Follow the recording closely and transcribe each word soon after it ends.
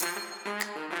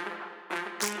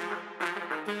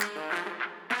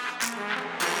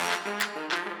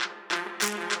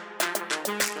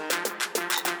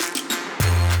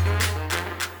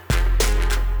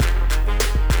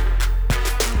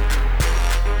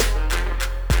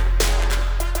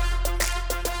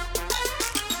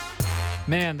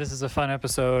Man, this is a fun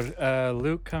episode.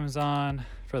 Luke comes on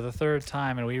for the third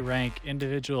time, and we rank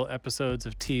individual episodes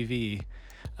of TV.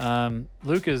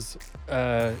 Luke is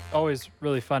always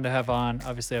really fun to have on.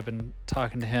 Obviously, I've been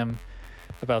talking to him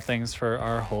about things for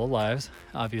our whole lives.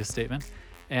 Obvious statement.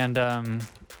 And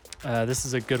this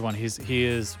is a good one. He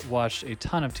has watched a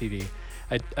ton of TV.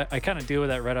 I kind of deal with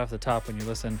that right off the top when you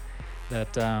listen.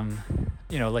 That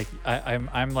like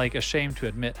I'm like ashamed to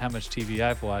admit how much TV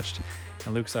I've watched,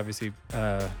 and Luke's obviously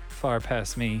far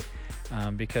past me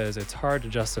because it's hard to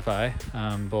justify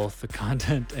both the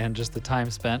content and just the time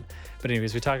spent. But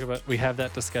anyways, we have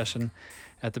that discussion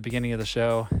at the beginning of the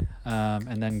show,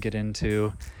 and then get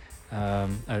into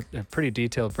a pretty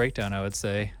detailed breakdown, I would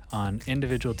say, on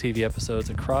individual TV episodes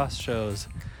across shows,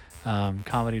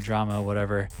 comedy, drama,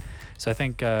 whatever. So I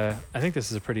think this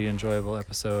is a pretty enjoyable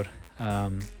episode,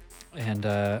 and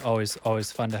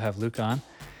always fun to have Luke on.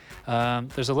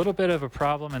 There's a little bit of a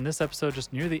problem in this episode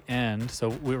just near the end. So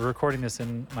we're recording this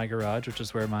in my garage, which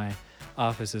is where my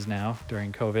office is now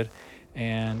during COVID,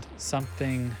 and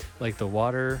something like the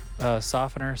water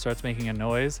softener starts making a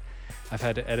noise. I've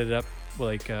had to edit up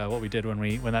like what we did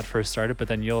when that first started, but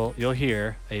then you'll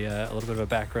hear a little bit of a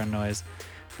background noise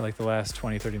for like the last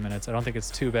 20-30 minutes. I don't think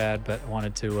it's too bad, but I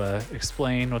wanted to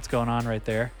explain what's going on right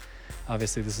there.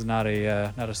 Obviously, this is not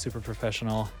a super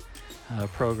professional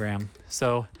program.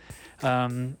 So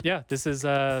this is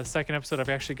a second episode. I've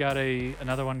actually got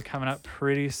another one coming up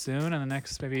pretty soon in the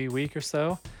next maybe week or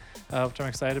so, which I'm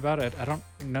excited about. I don't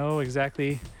know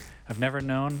exactly. I've never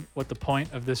known what the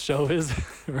point of this show is,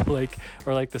 or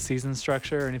like the season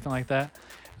structure or anything like that.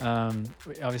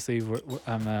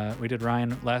 We did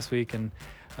Ryan last week and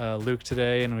Luke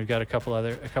today, and we've got a couple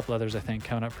others I think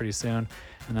coming up pretty soon,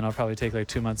 and then I'll probably take like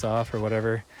 2 months off or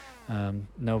whatever.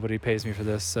 Nobody pays me for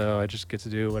this, so I just get to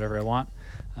do whatever I want.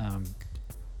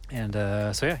 Here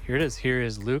it is. Here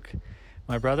is Luke,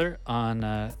 my brother,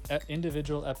 on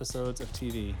individual episodes of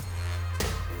TV.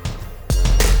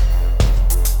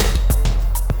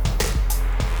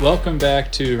 Welcome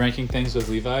back to Ranking Things with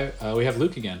Levi. We have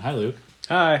Luke again. Hi, Luke.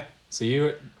 Hi. So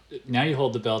you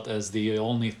hold the belt as the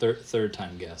only third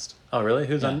time guest. Oh, really?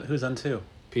 Who's on two?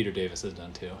 Peter Davis has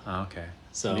done two. Oh, okay.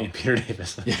 So me and Peter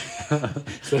Davis. Yeah.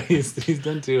 So he's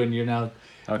done two, and you're now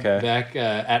back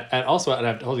at also. And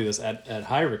I've told you this at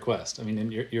high request. I mean,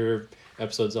 and your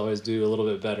episodes always do a little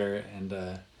bit better, and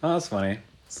oh, that's funny.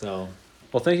 So.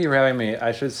 Well, thank you for having me.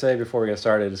 I should say before we get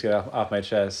started, just get off my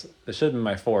chest, this should have been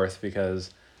my fourth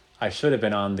because I should have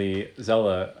been on the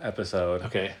Zella episode.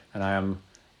 Okay. And I am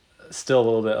still a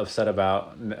little bit upset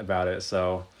about it,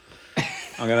 so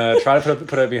I'm going to try to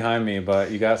put it behind me,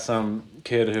 but you got some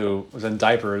kid who was in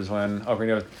diapers when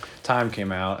Ocarina of Time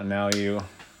came out, and now you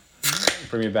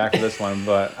bring me back to this one,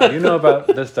 but you know about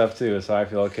this stuff too, so I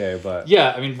feel okay, but...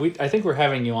 Yeah, I mean, I think we're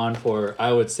having you on for,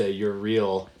 I would say, your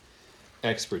real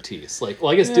expertise. Like,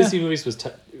 well, I guess Disney movies was...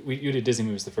 you did Disney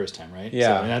movies the first time, right? Yeah.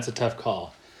 So, I mean, that's a tough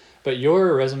call. But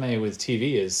your resume with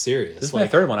TV is serious. This is my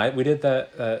third one. We did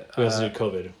that... was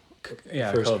COVID.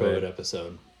 First COVID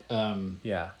episode.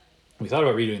 Yeah. We thought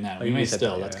about redoing that. Oh, We may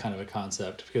still. That's kind of a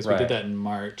concept. Because we did that in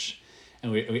March.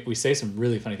 And we say some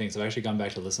really funny things. I've actually gone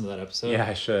back to listen to that episode. Yeah,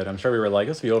 I should. I'm sure we were like,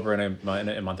 this will be over in a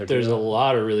month or two. There's a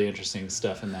lot of really interesting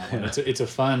stuff in that one. It's a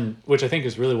fun, which I think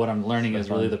is really what I'm learning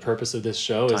is really the purpose of this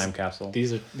show. Time capsule.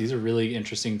 These are really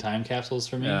interesting time capsules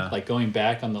for me. Yeah. Like going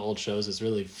back on the old shows is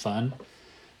really fun.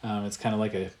 It's kind of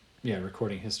like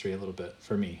recording history a little bit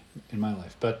for me in my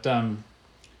life. But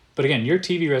again, your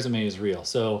TV resume is real.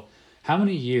 So how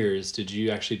many years did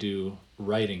you actually do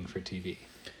writing for TV?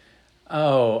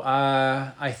 Oh,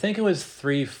 I think it was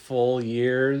 3 full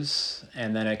years,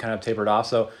 and then it kind of tapered off.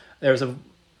 So it was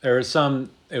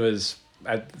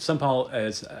at some point,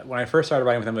 when I first started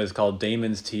writing with them, it was called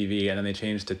Damon's TV, and then they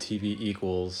changed to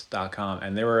TVequals.com,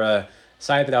 and they were a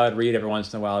site that I would read every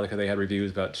once in a while because they had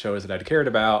reviews about shows that I'd cared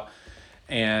about,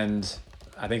 and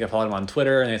I think I followed them on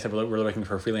Twitter, and they said we're looking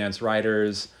for freelance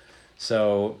writers,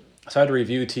 so I had to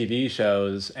review TV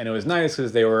shows, and it was nice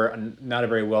because they were not a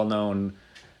very well-known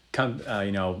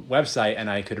website, and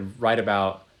I could write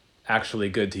about actually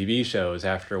good TV shows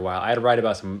after a while. I had to write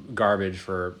about some garbage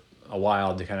for a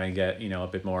while to kind of get, a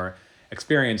bit more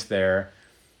experience there.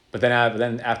 But then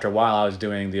after a while, I was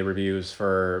doing the reviews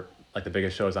for like the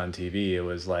biggest shows on TV.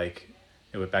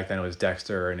 Back then it was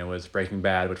Dexter, and it was Breaking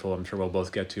Bad, which I'm sure we'll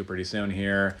both get to pretty soon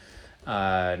here.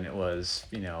 And it was,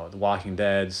 The Walking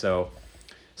Dead. So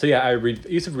yeah, I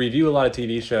used to review a lot of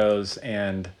TV shows,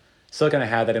 and still kind of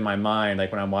have that in my mind.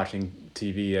 Like when I'm watching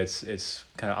TV, it's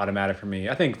kind of automatic for me.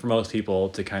 I think for most people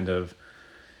to kind of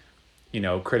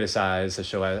criticize the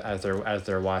show as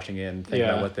they're watching it and think Yeah.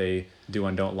 about what they do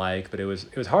and don't like. But it was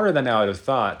harder than I would have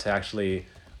thought to actually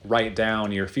write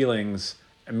down your feelings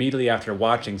immediately after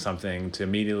watching something, to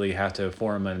immediately have to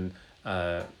form an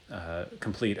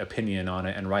complete opinion on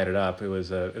it and write it up. It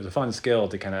was a fun skill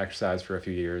to kind of exercise for a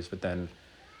few years, but then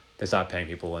they stopped paying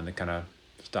people and it kind of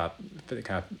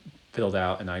fizzled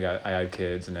out, and I had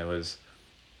kids, and it was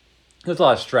a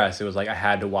lot of stress. It was like I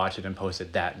had to watch it and post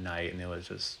it that night, and it was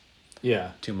just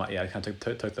Yeah. too much. Yeah, it kind of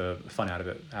took the fun out of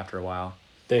it after a while.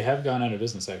 They have gone out of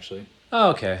business, actually.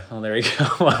 Oh, okay. Well, there you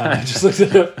go. I just looked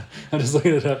it up. I just looked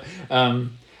it up.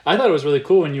 I thought it was really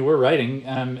cool when you were writing,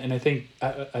 and I think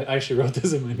I actually wrote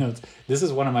this in my notes. This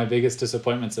is one of my biggest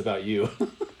disappointments about you.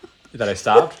 That I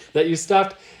stopped? that you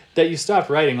stopped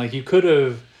writing. Like, you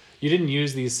didn't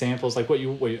use these samples. Like,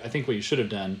 I think what you should have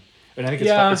done. And I think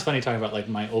it's funny talking about like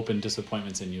my open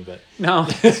disappointments in you, but No,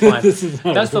 it's fine. this is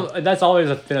not That's always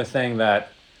been a thing that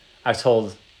I've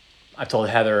told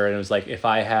Heather, and it was like, if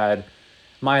I had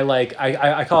my, like,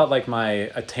 I call it like my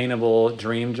attainable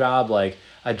dream job, like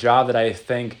a job that I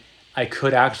think I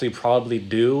could actually probably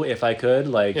do if I could,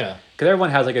 like, Yeah. because everyone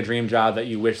has like a dream job that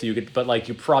you wish that you could, but like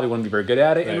you probably wouldn't be very good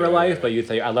at it in real life. Right. But you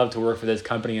think, I'd love to work for this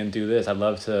company and do this. I'd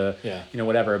love to, Yeah.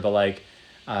 whatever. But like,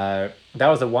 that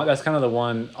was the one. That's kind of the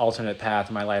one alternate path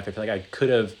in my life I feel like I could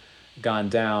have gone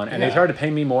down, and they Yeah. started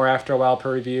paying me more after a while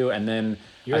per review, and then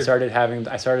I You're- started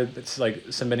like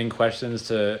submitting questions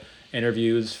to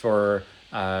interviews for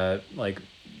like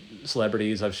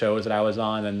celebrities of shows that I was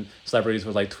on, and celebrities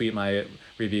would like tweet my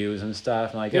reviews and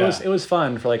stuff, and like Yeah. it was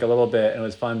fun for like a little bit, and it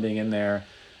was fun being in there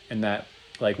in that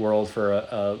like world for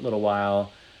a little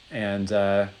while, and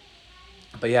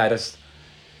but yeah,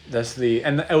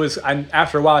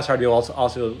 after a while I started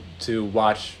also to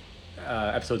watch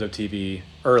episodes of TV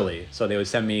early, so they would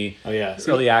send me Oh, yeah.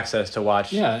 See- early access to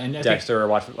watch Yeah, and I think- Dexter or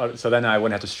watch, so then I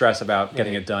wouldn't have to stress about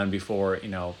getting Right. it done before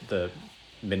the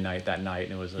midnight that night,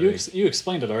 and it was You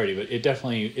explained it already, but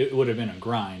it would have been a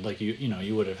grind. Like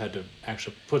you would have had to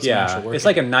actually put some actual work. it's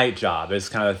like a night job. It's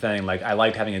kind of the thing. Like, I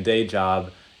liked having a day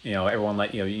job. Everyone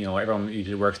everyone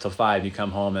usually works till 5. You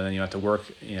come home and then you have to work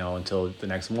until the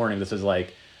next morning. This is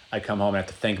like, I come home and I have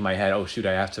to think in my head, oh shoot,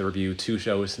 I have to review 2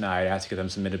 shows tonight. I have to get them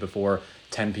submitted before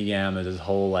 10 p.m. There's this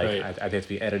whole like, Right. I have to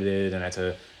be edited, and I have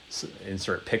to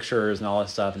insert pictures and all that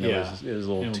stuff, and it was a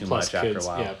little And too plus much kids, after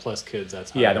a while. Yeah, plus kids.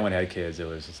 That's Yeah, harder. then when I had kids, it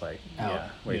was just like,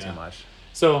 way Yeah. too much.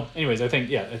 So, anyways, I think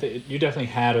you definitely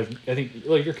had I think,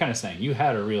 like you're kind of saying, you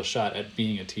had a real shot at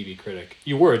being a TV critic.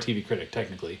 You were a TV critic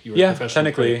technically. You were a Yeah, professional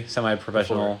technically critic.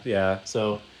 semi-professional. Yeah.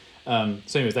 So,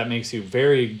 anyways, that makes you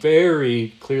very,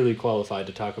 very clearly qualified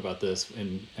to talk about this.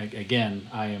 And again,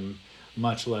 I am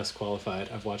much less qualified.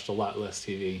 I've watched a lot less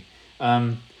TV.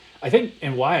 I think,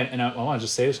 and I want to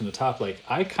just say this from the top, like,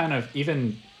 I kind of,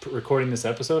 even recording this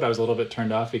episode, I was a little bit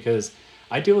turned off because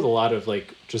I deal with a lot of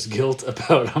like just guilt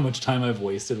about how much time I've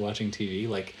wasted watching TV.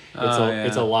 Like,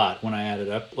 it's a lot when I add it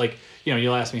up. Like,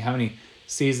 you'll ask me how many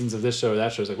seasons of this show or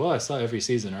that show. It's like, well, I saw every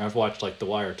season, or I've watched like The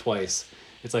Wire twice.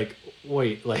 It's like,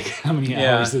 wait, like, how many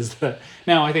hours is that?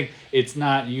 Now, I think it's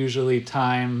not usually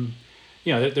time.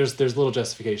 There's little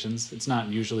justifications. It's not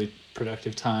usually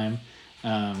productive time.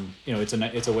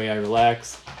 It's a way I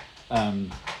relax. I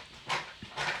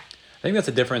think that's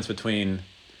the difference between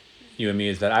you and me,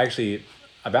 is that I actually,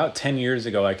 about 10 years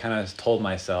ago, I kind of told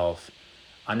myself,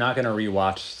 I'm not going to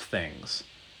rewatch things.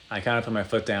 I kind of put my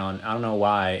foot down. I don't know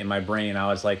why. In my brain, I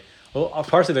was like, well,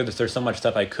 partially there's so much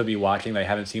stuff I could be watching that I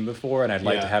haven't seen before, and I'd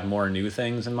like to have more new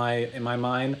things in my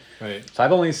mind. Right. So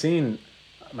I've only seen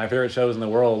my favorite shows in the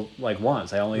world like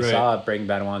once. I only saw Breaking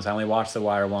Bad once. I only watched The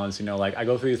Wire once. Like, I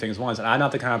go through these things once, and I'm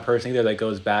not the kind of person either that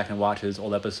goes back and watches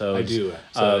old episodes I do.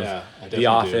 of I definitely The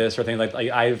Office or things like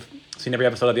I've seen every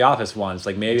episode of The Office once.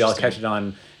 Like, maybe I'll catch it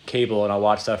on cable and I'll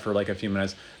watch stuff for like a few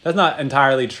minutes. That's not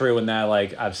entirely true in that,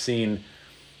 like, I've seen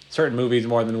certain movies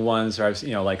more than once, or I've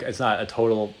like, it's not a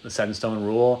total set in stone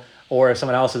rule. Or if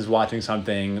someone else is watching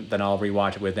something, then I'll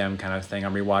rewatch it with them, kind of thing.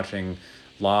 I'm rewatching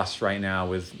Lost right now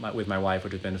with my wife,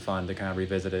 which has been fun to kind of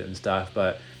revisit it and stuff.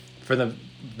 But for the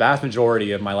vast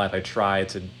majority of my life, I try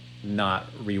to not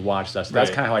rewatch stuff. So that's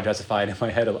kind of how I justify it in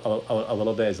my head a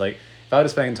little bit. Is like, if I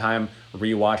was spending time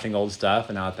rewatching old stuff,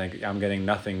 and I think I'm getting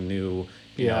nothing new,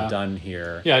 done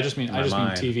here. Yeah, I just mean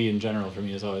TV in general for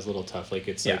me is always a little tough. Like,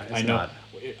 it's like,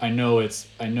 I know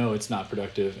it's not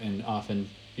productive, and often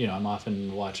I'm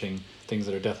often watching things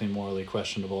that are definitely morally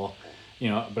questionable.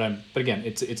 But again,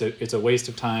 it's a waste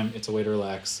of time. It's a way to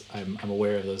relax. I'm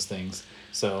aware of those things.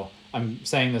 So I'm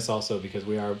saying this also because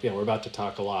we're about to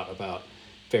talk a lot about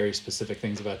very specific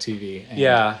things about TV. And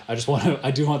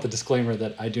I do want the disclaimer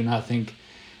that I do not think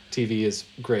TV is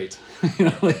great. You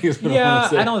know, like, is what I Yeah, wanna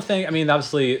say. I don't think. I mean,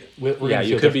 obviously, We're gonna yeah, you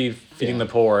feel could be feeding yeah.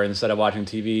 the poor instead of watching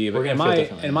TV. But We're gonna in feel my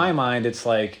differently, in yeah. my mind, it's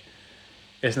like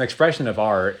it's an expression of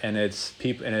art, and it's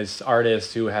people and it's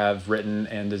artists who have written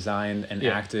and designed and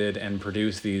Yeah. acted and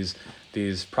produced these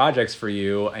projects for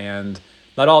you. And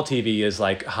not all TV is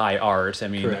like high art. I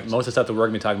mean, Correct. most of the stuff that we're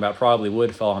gonna be talking about probably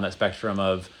would fall on that spectrum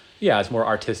of yeah, it's more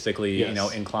artistically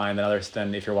Yes. inclined than others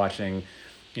than if you're watching.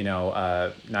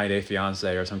 90 Day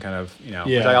Fiance or some kind of which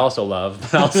Yeah. I also love.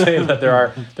 But I'll say that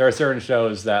there are certain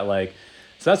shows that like,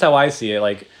 so that's how I see it.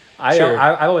 Like Sure.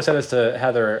 I always say this to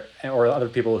Heather or other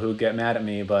people who get mad at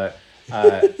me, but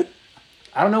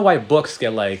I don't know why books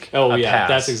get like Oh, a yeah, pass.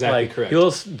 that's exactly like, correct.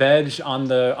 People veg on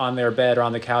their bed or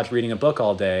on the couch reading a book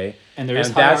all day, And there is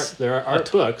and high that's art, there are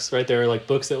art books, right? There are like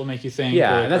books that will make you think.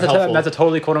 yeah, or and that's are helpful. that's a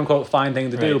totally quote unquote fine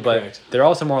thing to do, Right, but correct. they're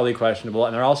also morally questionable,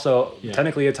 and they're also Yeah.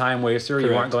 technically a time waster. You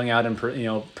Correct. aren't going out and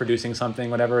producing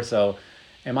something, whatever. So,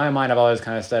 in my mind, I've always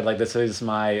kind of said like this is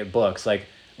my books. Like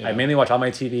I Yeah. mainly watch all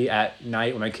my TV at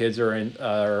night when my kids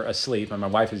are asleep, and my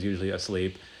wife is usually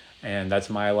asleep, and that's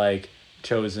my like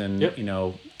chosen Yep.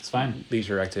 It's fine.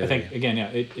 leisure I activity. think again, yeah,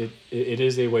 it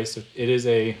is a waste of it is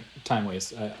a time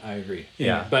waste. I agree.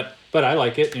 Yeah. But I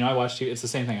like it. I watch TV. It's the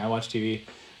same thing. I watch TV.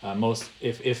 Most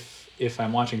if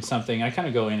I'm watching something, I kind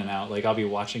of go in and out. Like I'll be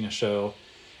watching a show,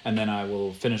 and then I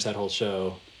will finish that whole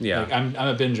show. Yeah. Like I'm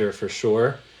a binger for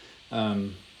sure.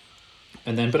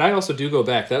 And then, but I also do go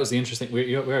back. That was the interesting.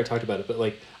 We already talked about it, but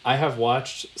like I have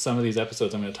watched some of these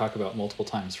episodes. I'm going to talk about multiple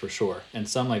times for sure, and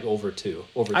some like over three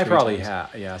I probably times.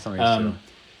 have, yeah, something too.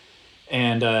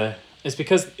 And it's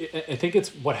because I think it's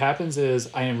what happens is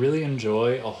I really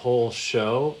enjoy a whole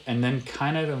show and then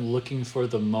kind of am looking for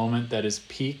the moment that is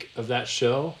peak of that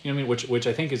show. You know what I mean? Which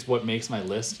I think is what makes my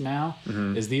list now.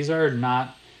 Is these are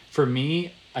not for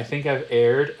me. I think I've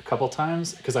aired a couple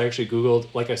times because I actually Googled,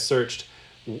 like I searched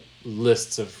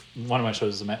lists of one of my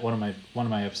shows is one of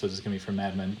my episodes is gonna be from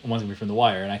Mad Men, one's gonna be from The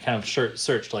Wire, and I kind of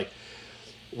searched like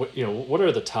what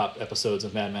are the top episodes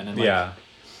of Mad Men, and like, Yeah.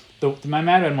 my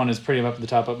Mad Men one is pretty up at the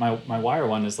top, but my Wire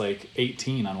one is like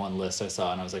 18 on one list I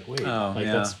saw, and I was like, wait, Oh, like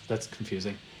yeah. that's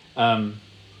confusing.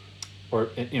 Or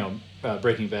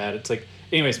Breaking Bad. It's like,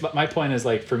 anyways. But my point is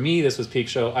like for me, this was peak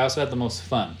show. I also had the most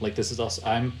fun. Like this is also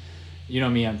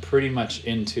me. I'm pretty much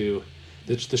into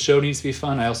the show needs to be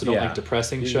fun. I also don't Yeah. like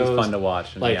depressing It's shows. fun to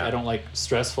watch. And Like yeah. I don't like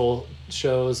stressful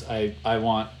shows. I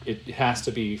want it has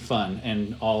to be fun,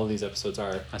 and all of these episodes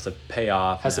Has to pay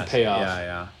off. has and to pay off.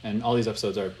 Yeah. And all these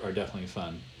episodes are definitely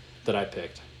fun that I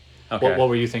picked. Okay. What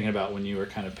were you thinking about when you were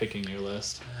kind of picking your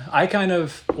list?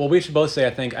 We should both say, I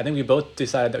think we both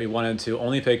decided that we wanted to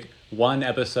only pick one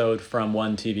episode from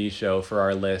one TV show for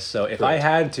our list. So if I Correct.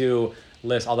 had to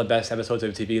list all the best episodes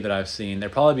of TV that I've seen,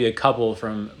 there'd probably be a couple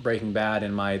from Breaking Bad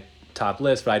in my top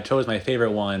list, but I chose my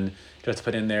favorite one just to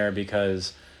put in there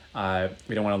because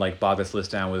we don't want to like bog this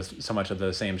list down with so much of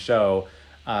the same show.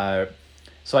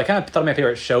 So I kind of thought of my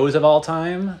favorite shows of all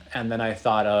time, and then I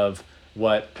thought of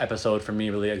what episode for me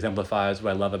really exemplifies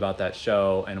what I love about that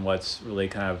show and what's really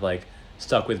kind of like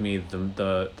stuck with me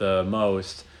the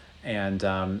most. And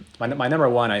my number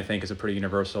one, I think, is a pretty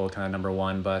universal kind of number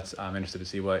one, but I'm interested to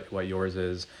see what yours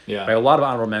is. Yeah. I have a lot of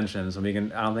honorable mentions, and we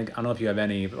can. I don't know if you have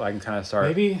any, but I can kind of start.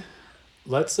 Maybe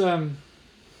let's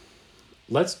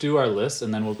do our list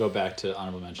and then we'll go back to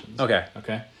honorable mentions. Okay.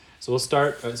 Okay. So we'll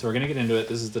start. So we're gonna get into it.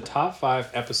 This is the top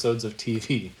 5 episodes of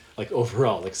TV, like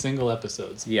overall, like single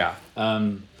episodes. Yeah.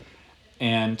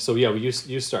 And so yeah, you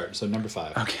start. So number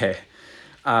 5. Okay.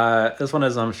 This one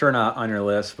is, I'm sure, not on your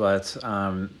list, but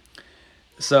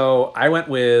so I went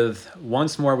with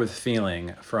Once More with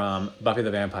Feeling from Buffy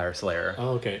the Vampire Slayer.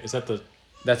 Oh, okay. Is that the?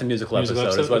 That's a musical Musical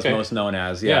episode. Is what episode? it's Okay. most known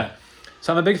as. Yeah. Yeah.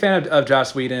 So I'm a big fan of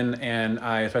Joss Whedon, and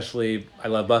I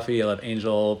love Buffy. I love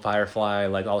Angel, Firefly,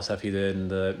 like all the stuff he did in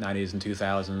the 90s and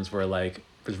 2000s, where like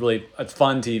it's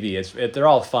fun TV. They're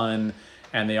all fun,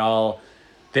 and they all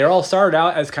started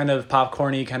out as kind of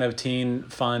popcorny, kind of teen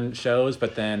fun shows,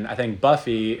 but then I think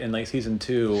Buffy in like season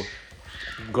 2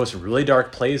 goes to really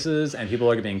dark places, and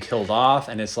people are being killed off,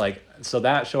 and it's like, so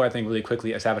that show I think really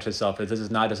quickly established itself that this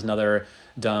is not just another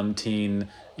dumb teen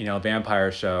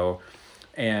vampire show.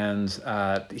 And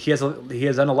he has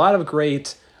done a lot of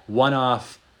great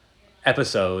one-off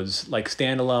episodes, like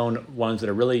standalone ones that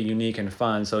are really unique and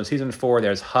fun. So in season 4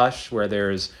 there's Hush, where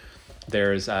there's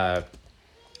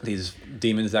these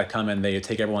demons that come and they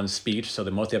take everyone's speech, so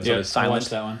that most of the episode is I silent. watched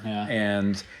that one. Yeah.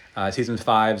 And season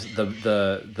 5's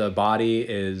the body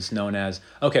is known as,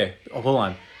 okay, hold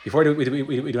on, before we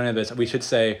do any of this, we should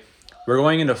say we're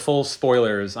going into full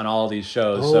spoilers on all of these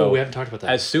shows. Oh, so we haven't talked about that.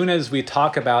 as soon as we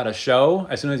talk about a show,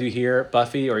 as soon as you hear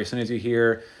Buffy, or as soon as you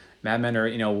hear Mad Men or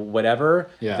whatever,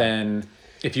 Yeah. then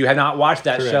if you have not watched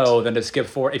that Correct. show, then to skip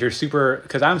forward. If you're super,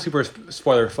 because I'm super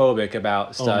spoiler phobic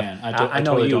about stuff. Man, I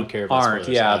know totally you don't care about aren't.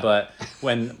 spoilers, Yeah, yeah.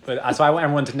 but so I want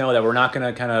everyone to know that we're not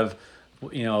gonna kind of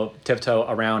tiptoe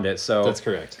around it. So That's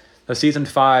correct. the season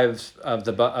 5 of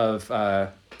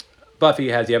Buffy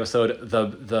has the episode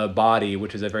the Body,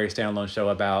 which is a very standalone show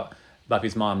about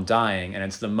Buffy's mom dying, and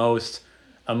it's the most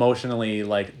emotionally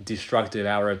like destructive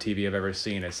hour of TV I've ever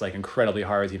seen. It's like incredibly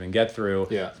hard to even get through.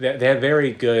 Yeah. They have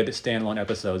very good standalone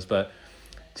episodes, but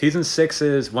season 6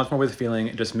 is Once More with Feeling.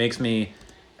 It just makes me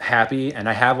happy, and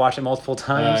I have watched it multiple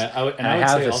times. I would I have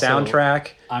say the also, soundtrack.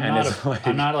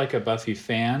 I'm not like a Buffy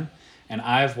fan, and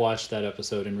I've watched that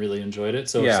episode and really enjoyed it.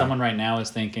 So if Yeah. someone right now is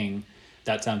thinking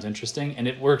that sounds interesting, and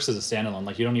it works as a standalone,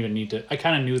 like you don't even need to. I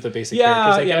kind of knew the basic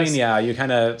characters. I guess. You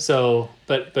kind of. So,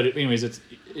 but anyways,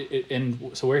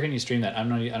 and so where can you stream that? I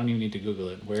don't even need to Google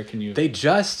it. Where can you? They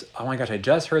just, oh my gosh, I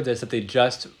just heard this, that they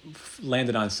just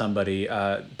landed on somebody.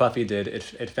 Buffy did.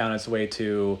 It found its way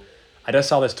to, I just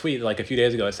saw this tweet like a few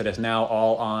days ago. It said it's now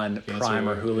all on Prime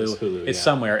or Hulu. Is Hulu, It's yeah.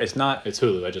 somewhere. It's not. It's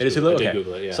Hulu. It is Hulu. I did Okay.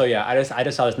 Google it. Yeah. So yeah, I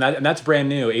just saw this, and that's brand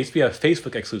new. It used to be a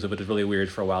Facebook exclusive, which is really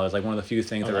weird for a while. It's like one of the few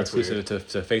things that are that's exclusive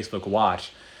to Facebook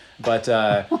Watch. But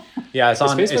yeah, it's Is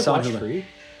on. Facebook It's on Watch Hulu. free?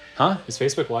 Huh? Is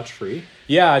Facebook Watch free?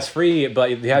 Yeah, it's free,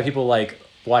 but they have people like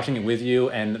watching it with you,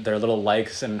 and their little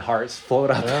likes and hearts float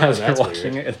up as they're that's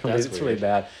watching weird. it. It's really Weird.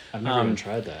 bad. I've never even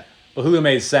tried that. Well, Hulu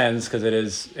made sense because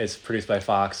it's produced by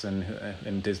Fox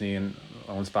and Disney and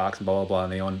owns Fox and blah blah blah,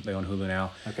 and they own Hulu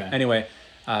now. Okay. Anyway,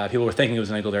 people were thinking it was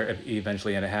going to go there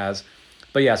eventually, and it has.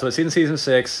 But yeah, so it's season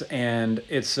 6, and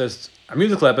it's just a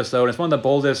musical episode. It's one of the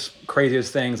boldest,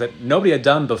 craziest things that nobody had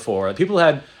done before. People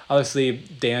had obviously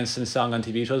danced and sung on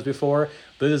TV shows before,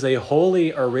 but this is a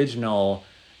wholly original.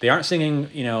 They aren't singing,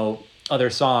 other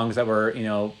songs that were,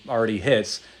 already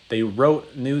hits. They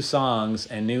wrote new songs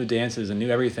and new dances and new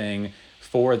everything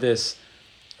for this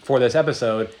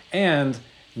episode, and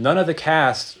none of the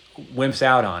cast wimps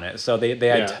out on it. So they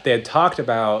had talked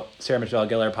about Sarah Michelle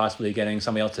Gellar possibly getting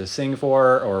somebody else to sing for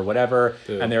her or whatever.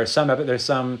 Yeah. And there's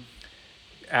some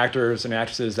actors and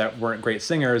actresses that weren't great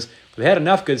singers, but they had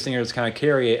enough good singers to kind of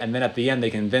carry it. And then at the end, they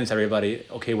convinced everybody,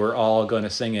 okay, we're all going to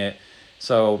sing it.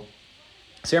 So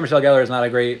Sarah Michelle Gellar is not a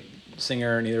great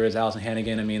singer, neither is Allison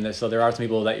Hannigan. I mean, so there are some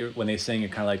people that when they sing, you're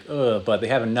kind of like, ugh, but they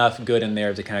have enough good in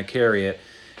there to kind of carry it.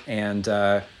 And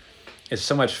it's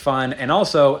so much fun. And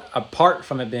also, apart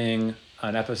from it being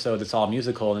an episode that's all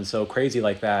musical and so crazy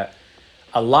like that,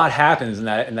 a lot happens in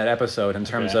that episode in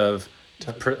terms of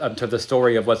to the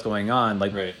story of what's going on.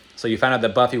 Like, Right. So you found out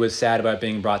that Buffy was sad about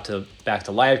being brought back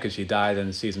to life because she died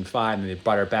in season 5, and they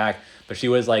brought her back, but she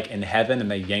was like in heaven, and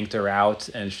they yanked her out,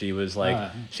 and she was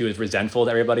like she was resentful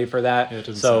to everybody for that. Yeah, it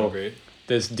doesn't so sound great.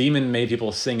 this demon made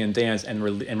people sing and dance and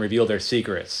reveal their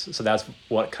secrets. So that's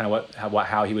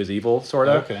how he was evil, sort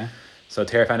of. Okay. So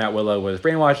Tara found out Willow was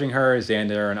brainwashing her.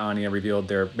 Xander and Anya revealed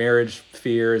their marriage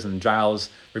fears, and Giles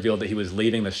revealed that he was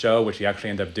leaving the show, which he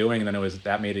actually ended up doing. And then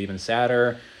that made it even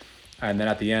sadder. And then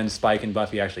at the end, Spike and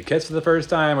Buffy actually kissed for the first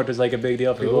time, which is like a big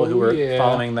deal for people who were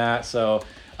following that. So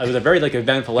it was a very like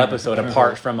eventful episode,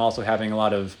 apart from also having a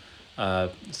lot of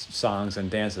songs and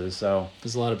dances. So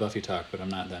There's a lot of Buffy talk, but I'm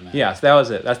not that mad. yeah, so that was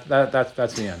it.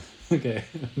 That's the end. Okay.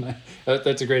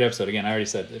 That's a great episode. Again, I already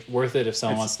said it's worth it if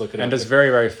someone wants to look it up. And it's very,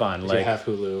 very fun. If Like you have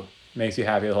Hulu. makes you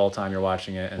happy the whole time you're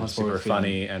watching it, and Once it's More super with Feeling.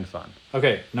 funny and fun.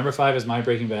 Okay, number 5 is my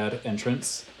Breaking Bad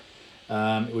entrance,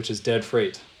 which is Dead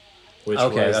Freight. Which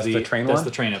Okay, was that's the train That's one? the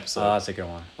train episode. That's a good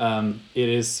one. It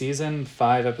is season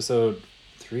 5, episode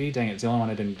 3. Dang it, it's the only one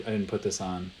I didn't put this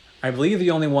on. I believe the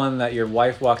only one that your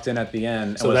wife walked in at the end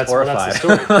and So was that's horrified. the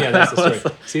story. Yeah, that's the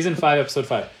story. Season 5, episode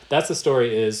 5. That's the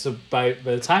story. Is so by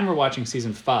the time we're watching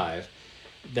season 5,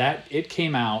 that it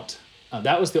came out.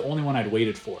 That was the only one I'd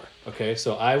waited for. Okay,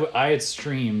 so I had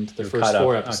streamed the first caught up.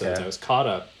 4 episodes. Okay. I was caught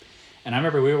up, and I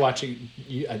remember we were watching.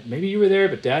 Maybe you were there,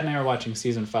 but Dad and I were watching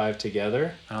season 5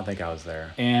 together. I don't think I was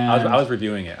there. And I was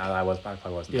reviewing it. I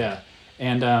probably wasn't. Yeah,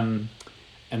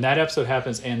 and that episode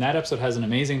happens, and that episode has an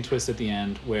amazing twist at the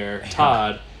end where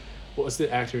Todd. What was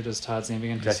the actor who does Todd's name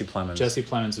again? Jesse Plemons. Jesse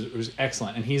Plemons was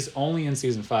excellent, and he's only in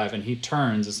season 5, and he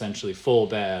turns essentially full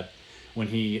bad when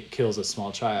he kills a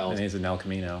small child. And he's in El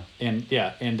Camino. And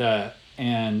yeah,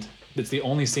 and it's the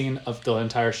only scene of the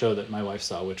entire show that my wife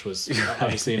saw, which was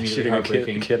obviously immediately Shooting a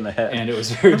heartbreaking. kid in the head. And it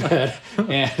was very bad.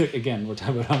 And again, we're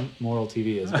talking about how moral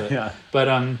TV is, but Yeah.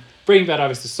 but Breaking Bad,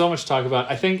 obviously, so much to talk about.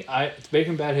 I think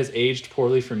Breaking Bad has aged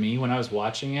poorly for me. When I was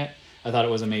watching it, I thought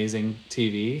it was amazing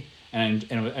TV, and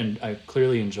I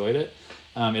clearly enjoyed it.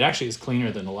 It actually is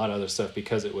cleaner than a lot of other stuff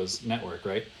because it was network,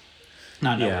 right?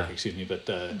 Not network, Yeah. excuse me, but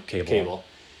Cable. cable.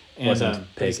 And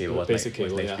wasn't pay cable, wasn't basic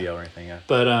wasn't cable, HBO yeah. or anything. Yeah.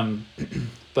 But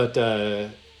but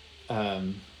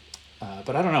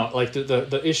but I don't know. Like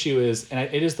the issue is, and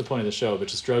it is the point of the show, but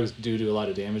just drugs do a lot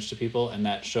of damage to people, and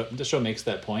the show makes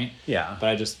that point. Yeah. But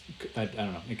I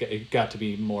don't know. It got to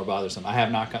be more bothersome. I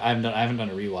haven't done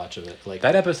a rewatch of it. Like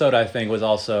That episode, I think, was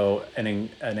also an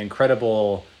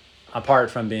incredible, apart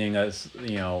from being a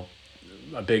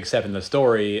a big step in the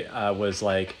story, was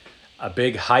like a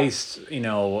big heist,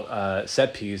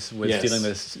 set piece with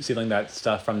Yes. stealing that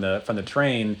stuff from the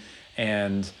train,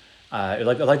 and it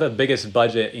like the biggest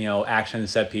budget action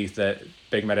set piece that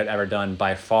Big Med had ever done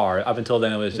by far. Up until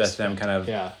then, it was just them kind of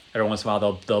yeah. every once in a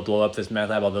while they'll blow up this meth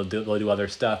lab, or they'll do other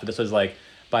stuff. But this was like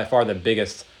by far the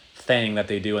biggest thing that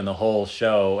they do in the whole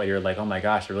show. And you're like, oh my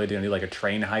gosh, they're really doing like a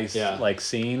train heist like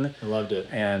scene. I loved it.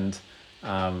 And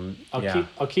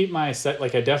I'll keep my set.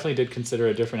 Like I definitely did consider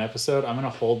a different episode. I'm gonna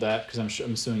hold that because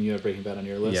I'm assuming you have Breaking Bad on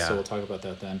your list, so we'll talk about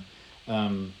that then.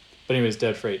 But anyways,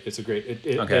 Dead Freight. It's a great.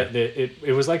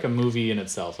 It was like a movie in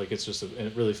itself. Like it's just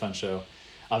a really fun show.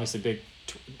 Obviously, big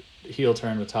heel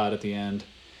turn with Todd at the end,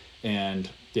 and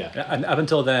And up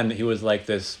until then, he was like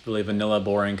this really vanilla,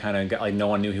 boring kind of guy. Like no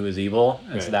one knew he was evil,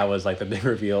 and so that was like the big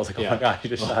reveal. It's like, oh my god, he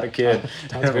just shot a kid.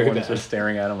 And everyone's just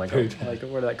staring at him like, where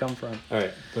did that come from? All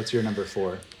right, what's your number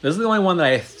 4? This is the only one that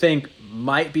I think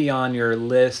might be on your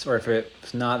list, or if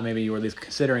it's not, maybe you were at least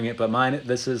considering it. But mine,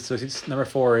 number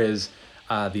 4 is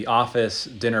The Office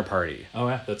Dinner Party. Oh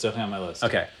yeah, that's definitely on my list.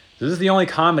 Okay, so this is the only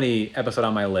comedy episode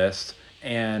on my list,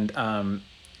 and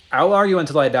I'll argue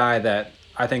until I die that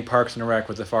I think Parks and Rec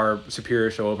was a far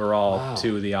superior show overall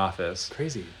to The Office.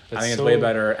 Crazy. I think it's way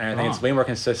better, and I think it's way more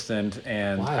consistent,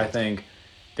 and I think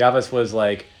The Office was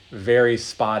like very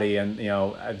spotty, and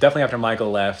definitely after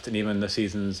Michael left, and even the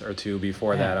seasons or two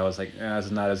before that, I was like, this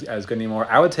is not as good anymore.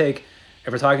 I would take,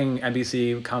 if we're talking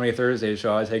NBC Comedy Thursday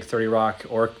show, I'd take 30 Rock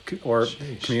or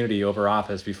Community over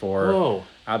Office before. Whoa.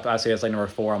 I'd say it's like number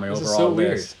 4 on my overall is so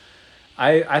list.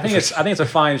 I think it's a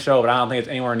fine show, but I don't think it's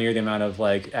anywhere near the amount of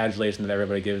like adulation that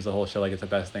everybody gives the whole show. Like it's the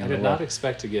best thing. I did not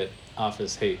expect to get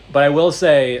Office hate. But I will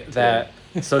say that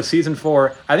so season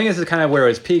 4, I think this is kind of where it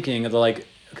was peaking.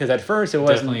 Because at first it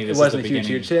wasn't a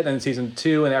huge hit, and season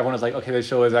 2, and everyone was like, okay, this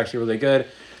show is actually really good.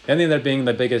 Then they ended up being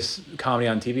the biggest comedy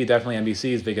on TV, definitely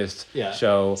NBC's biggest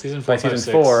show by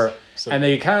season 4. And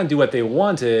they kind of do what they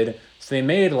wanted, so they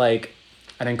made like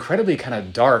an incredibly kind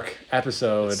of dark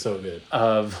episode. It's so good.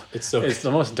 It's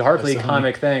the most darkly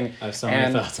comic thing. I have so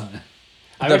many thoughts on it.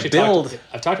 I've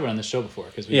talked about it on the show before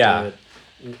because we did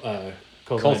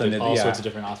Colton did all sorts of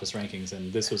different Office rankings,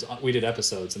 and we did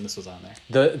episodes, and this was on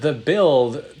there. The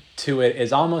build to it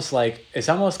is almost kind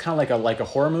of like a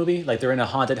horror movie. Like they're in a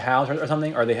haunted house or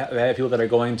something, or they have people that are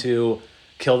going to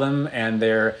kill them, and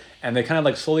they're kind of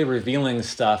like slowly revealing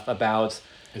stuff about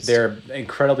their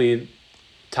incredibly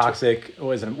toxic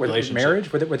marriage?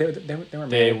 They were married.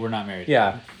 They were not married.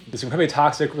 Yeah, this incredibly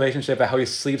toxic relationship. How he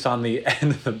sleeps on the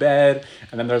end of the bed,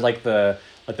 and then there's like the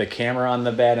camera on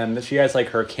the bed, and she has like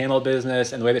her candle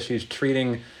business, and the way that she's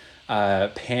treating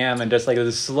Pam, and just like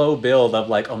this slow build of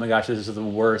like, oh my gosh, this is the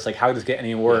worst. Like, how could this get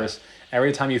any worse? Yeah.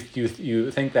 Every time you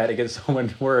think that, it gets so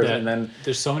much worse, and then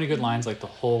there's so many good lines, like the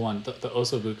whole one, the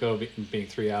Osobuco being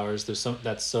 3 hours.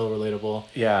 That's so relatable.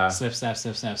 Yeah. Snip, snap,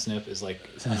 snip, snap, snip is like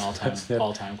an all-time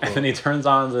quote. And then he turns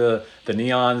on the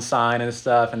neon sign and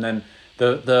stuff, and then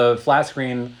the flat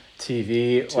screen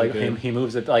TV, he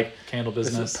moves it like candle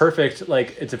business. Perfect.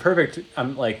 Like it's a perfect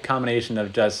like combination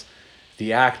of just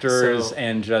the actors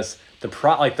and just the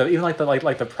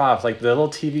the props, like the little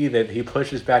TV that he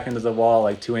pushes back into the wall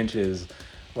like 2 inches.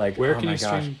 Like, where can you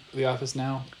stream The Office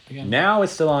now again? Now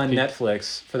it's still on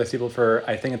Netflix for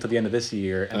I think until the end of this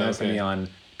year, and then it's gonna be on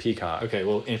Peacock. Okay,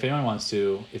 well, if anyone wants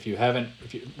to,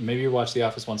 maybe you watch The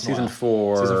Office once in a while. Season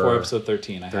 4, episode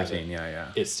 13. 13,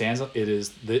 yeah. It's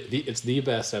the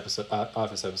best episode,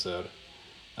 Office episode.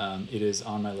 It is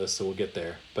on my list, so we'll get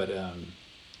there. But I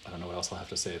don't know what else I'll have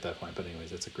to say at that point. But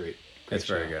anyways, it's a great it's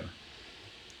show. Very good.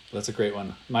 That's a great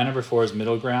one. My number 4 is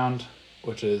Middle Ground,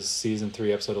 which is season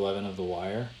 3, episode 11 of The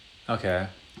Wire. Okay.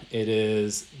 It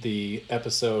is the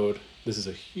episode. This is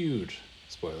a huge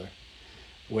spoiler,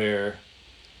 where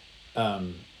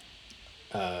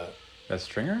that's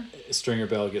Stringer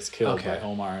Bell gets killed by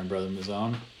Omar and Brother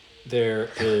Mouzone. There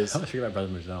is. How much about Brother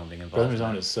Mouzone being involved? Brother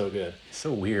Mouzone is so good. It's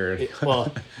so weird.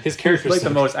 His character is like the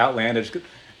most outlandish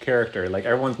character. Like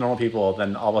everyone's normal people,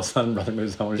 then all of a sudden Brother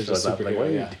Mouzone shows up. Like, what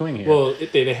are you doing here? Well,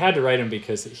 they had to write him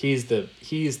because he's the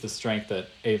strength that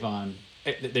Avon.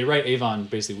 They write Avon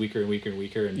basically weaker and weaker and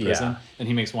weaker in prison, and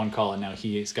he makes one call, and now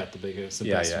he's got the biggest and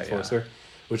best enforcer,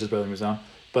 which is Brother Mouzone.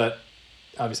 But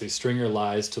obviously, Stringer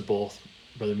lies to both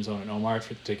Brother Mazone and Omar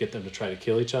to get them to try to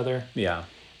kill each other. Yeah.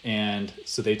 And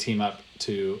so they team up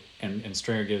and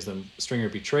Stringer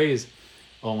betrays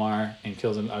Omar and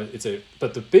kills him.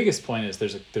 But the biggest point is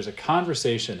there's a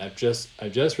conversation. I've just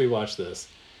rewatched this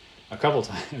a couple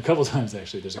times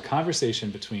actually. There's a conversation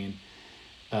between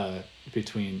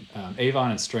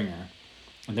Avon and Stringer,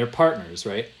 and they're partners,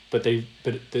 right? But they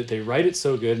write it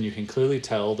so good, and you can clearly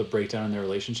tell the breakdown in their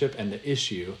relationship. And the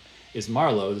issue is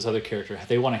Marlowe, this other character.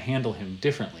 They want to handle him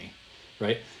differently,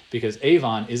 right? Because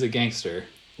Avon is a gangster,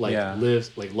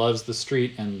 loves the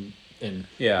street and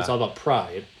it's all about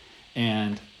pride,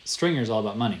 and Stringer's all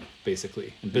about money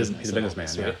basically and business. He's a businessman,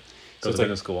 right? yeah. Goes to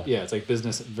business school. Yeah, it's like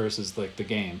business versus like the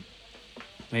game.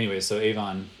 Anyway, so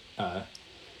Avon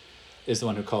is the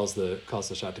one who calls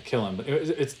the shot to kill him. But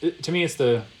to me, it's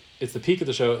the peak of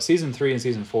the show. Season 3 and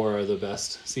season 4 are the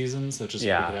best seasons. We could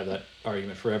have that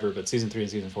argument forever, but season 3 and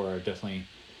season 4 are definitely,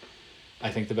 I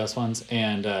think, the best ones.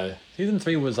 And season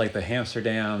 3 was like the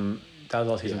Amsterdam. That was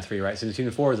all season 3, right?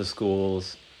 Season 4 is the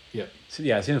schools. Yep. So,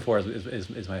 yeah, season 4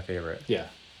 is my favorite. Yeah.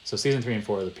 So season 3 and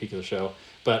 4 are the peak of the show,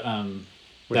 but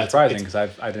which is surprising because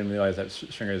I didn't realize that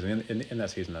Stringer is in that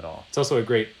season at all. It's also a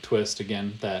great twist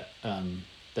again that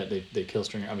they kill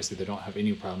Stringer. Obviously, they don't have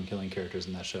any problem killing characters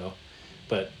in that show,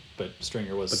 but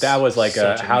Stringer was. But that was like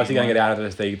how is he gonna get out of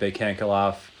this? They can't kill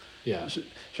off. Yeah.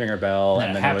 Stringer Bell,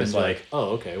 and then it was like,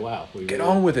 oh, okay, wow, get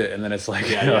on with it, and then it's like,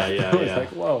 it's like,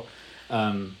 whoa.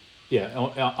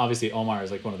 Obviously Omar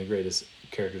is like one of the greatest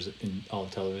characters in all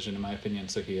of television, in my opinion.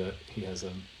 So he has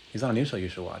He's on a new show you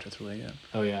should watch. It's really good.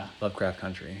 Oh yeah. Lovecraft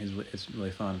Country. It's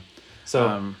really fun.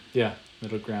 So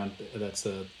Middle Ground. That's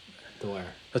The Wire.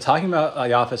 So talking about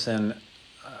The Office and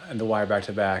The Wire back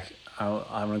to back,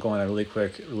 I'm gonna go on a really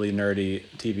quick, really nerdy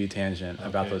TV tangent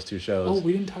about those two shows. Oh,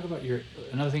 we didn't talk about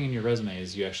another thing in your resume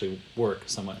is you actually work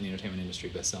somewhat in the entertainment industry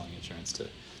by selling insurance to.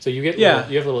 So you get you have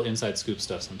little inside scoop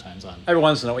stuff sometimes on. Every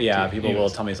once in a while, people will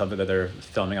tell me something that they're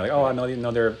filming. I'm like, oh, I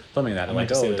know they're filming that. I'm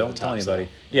like, oh, don't tell anybody.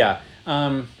 Yeah.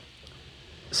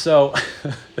 So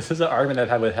this is an argument I've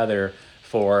had with Heather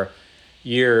for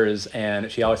years,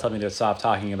 and she always told me to stop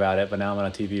talking about it, but now I'm on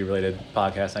a TV-related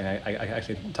podcast, and I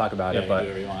actually talk about it. But do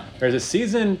whatever you want. There's a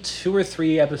season 2 or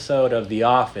 3 episode of The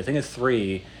Office, I think it's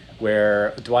 3,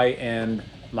 where Dwight and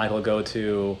Michael go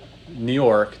to New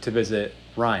York to visit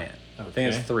Ryan. I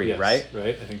think it's 3, right?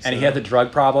 Right, I think so. And he had the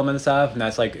drug problem and stuff, and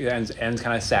that's like ends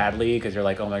kind of sadly because you're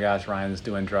like, oh my gosh, Ryan's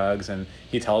doing drugs, and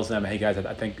he tells them, hey guys,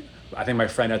 I think my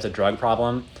friend has a drug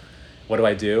problem. What do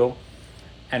I do?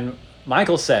 And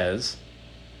Michael says,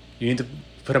 you need to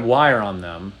put a wire on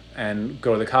them and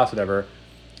go to the cops, whatever.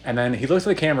 And then he looks at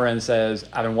the camera and says,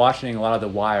 I've been watching a lot of The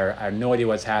Wire. I have no idea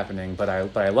what's happening, but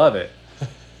I love it.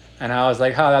 And I was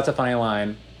like, oh, that's a funny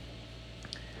line.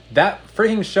 That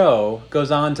freaking show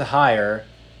goes on to hire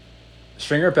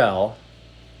Stringer Bell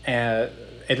and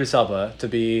Idris Elba to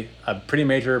be a pretty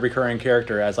major recurring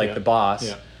character as the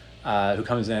boss who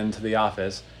comes into the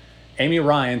office. Amy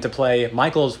Ryan to play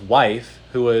Michael's wife,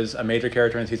 who was a major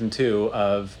character in season 2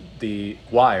 of The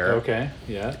Wire. Okay,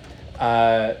 yeah.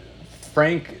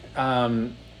 Frank,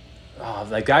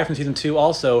 that guy from season 2,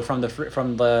 also from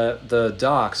the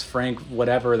docks. Frank,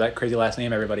 whatever that crazy last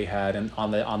name everybody had, and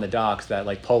on the docks, that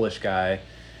like Polish guy.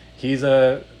 He's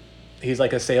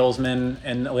like a salesman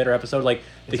in a later episode. Like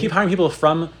they keep hiring people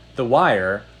from The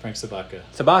Wire. Frank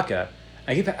Sabaka.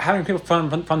 I keep having people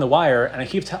from The Wire, and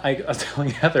I was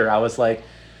telling Heather, I was like,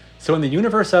 so in the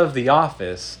universe of The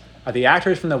Office, are the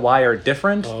actors from The Wire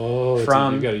different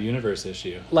from... You've got a universe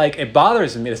issue. Like, it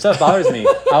bothers me. The stuff bothers me.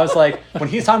 I was like, when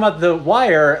he's talking about The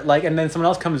Wire, like, and then someone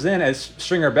else comes in as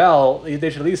Stringer Bell, they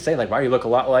should at least say, like, wow, you look a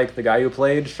lot like the guy who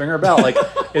played Stringer Bell. Like,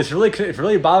 it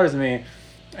really bothers me.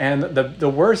 And the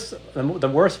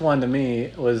worst one to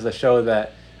me was the show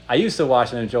that I used to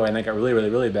watch and enjoy, and I got really, really,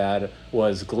 really bad,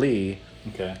 was Glee.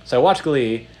 Okay. So I watched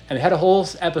Glee, and it had a whole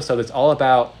episode that's all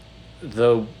about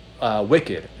the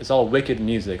Wicked. It's all Wicked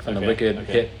music from the Wicked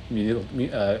hit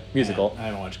musical. I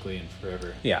haven't watched Glee in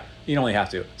forever. Yeah, you don't really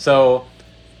have to. So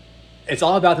it's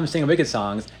all about them singing Wicked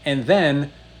songs, and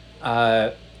then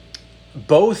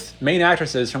both main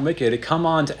actresses from Wicked come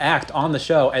on to act on the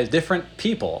show as different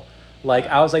people. Like,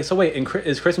 I was like, so wait,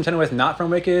 is Kristen Chenoweth not from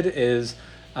Wicked? Is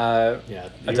Adele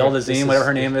Dazeem, whatever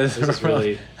her name is? This is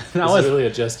really a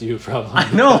just you problem.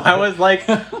 I know. I was like,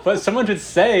 but someone should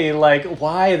say, like,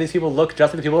 why these people look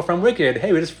just like the people from Wicked?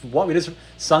 Hey, we just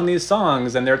sung these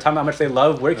songs, and they're talking about how much they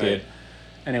love Wicked. Right.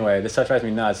 Anyway, this stuff drives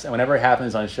me nuts. And whenever it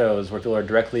happens on shows where people are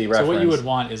directly referenced. So what you would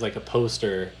want is like a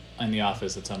poster in The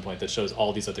Office at some point that shows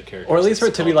all these other characters. Or at least for it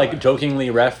It's to be called like Wire. jokingly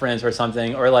referenced or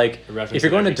something, or like A reference if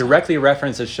you're going to every time. directly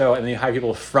reference a show and then you hire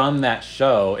people from that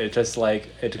show, it just like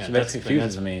it Yeah, just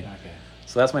confuses me. Okay.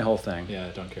 So that's my whole thing. Yeah, I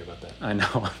don't care about that. I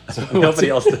know. So Nobody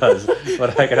else does,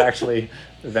 but I could actually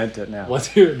vent it now.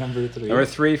 What's your number 3? Number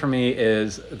 3 for me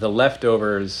is The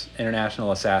Leftovers: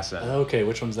 International Assassin. Okay,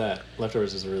 which one's that?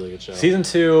 Leftovers is a really good show. Season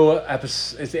 2,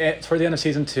 it's toward the end of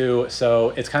season 2, so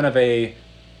it's kind of a.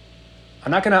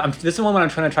 This is one I'm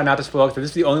trying to try not to spoil, because this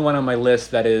is the only one on my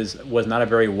list that was not a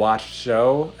very watched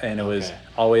show, and it was Okay.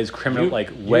 always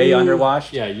way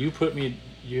underwatched. Yeah, you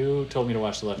told me to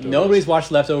watch The Leftovers. Nobody's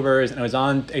watched Leftovers, and it was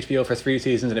on HBO for 3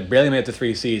 seasons, and it barely made it to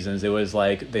 3 seasons. It was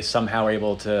like they somehow were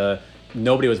able to.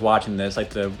 Nobody was watching this. Like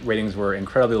the ratings were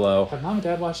incredibly low. Have Mom and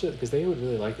Dad watched it? Because they would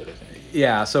really like it, I think.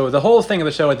 Yeah, so the whole thing of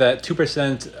the show is that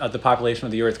 2% of the population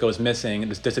of the Earth goes missing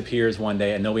and just disappears one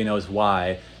day, and nobody knows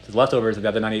why. So the leftovers are the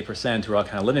other 98% who are all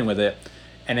kind of living with it,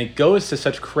 and it goes to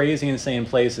such crazy, insane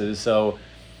places. So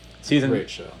Great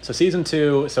show. So season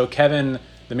 2. So Kevin,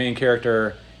 the main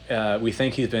character, we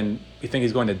think he's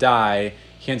going to die.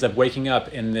 He ends up waking up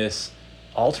in this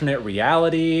alternate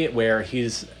reality where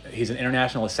he's an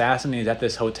international assassin. He's at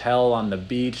this hotel on the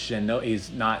beach, and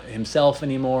he's not himself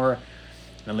anymore.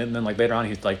 And then like later on,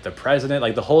 he's like the president.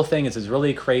 Like the whole thing is this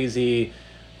really crazy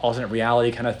alternate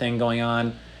reality kind of thing going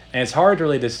on. And it's hard to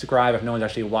really describe if no one's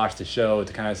actually watched the show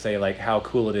to kind of say like how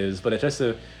cool it is. But it's just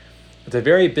it's a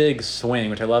very big swing,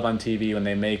 which I love on TV when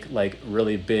they make like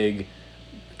really big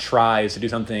tries to do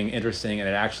something interesting and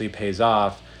it actually pays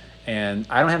off. And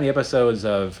I don't have any episodes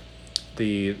of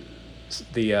the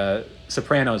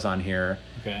Sopranos on here.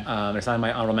 Okay. It's not in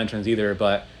my honorable mentions either,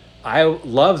 but I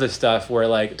love the stuff where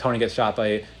like Tony gets shot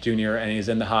by Junior and he's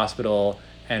in the hospital,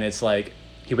 and it's like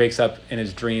he wakes up in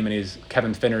his dream and he's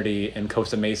Kevin Finnerty in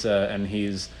Costa Mesa, and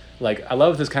he's like, I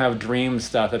love this kind of dream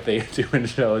stuff that they do in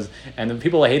shows. And the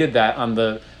people hated that on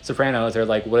the Sopranos. They're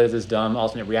like, what is this dumb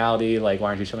alternate reality? Like, why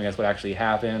aren't you showing us what actually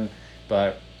happened?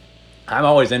 But I'm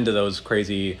always into those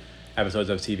crazy episodes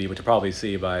of TV, which you'll probably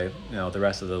see by the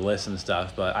rest of the list and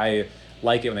stuff. But I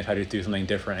like it when they try to do something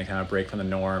different and kind of break from the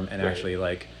norm and actually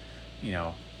like,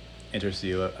 interest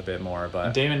you a bit more.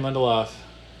 But Damon Lindelof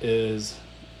is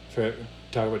talk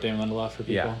about Damon Lindelof for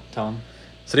people. Yeah. Tell them.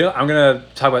 So I'm gonna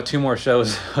talk about 2 more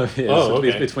shows of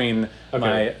his between Okay.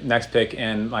 my next pick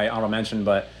and my honorable mention.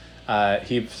 But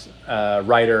he's a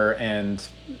writer and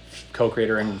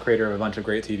co-creator and creator of a bunch of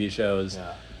great TV shows.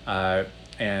 Yeah.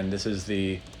 And this is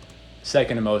the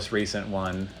second and most recent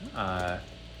one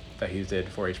that he did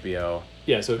for HBO.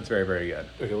 Yeah, so It's very, very good.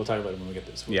 okay, we'll talk about it when we get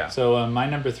this. Yeah. So my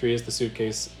number 3 is The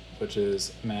Suitcase, which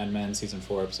is Mad Men season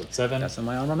 4, episode 7. That's in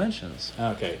my honorable mentions.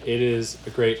 Okay, it is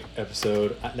a great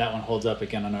episode. That one holds up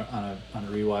again on a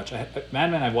rewatch.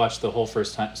 Mad Men I watched the whole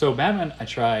first time. So Mad Men I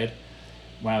tried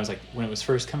when it was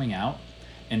first coming out,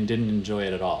 and didn't enjoy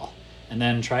it at all. And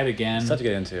then tried again. Stuff to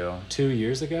get into. 2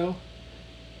 years ago.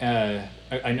 I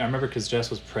remember because Jess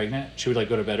was pregnant. She would like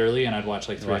go to bed early, and I'd watch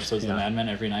like 3 episodes of the Mad Men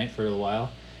every night for a little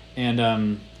while,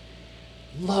 and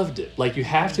loved it. Like, you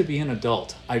have to be an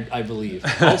adult, I believe.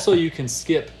 Also, you can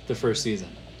skip the first season.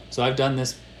 So I've done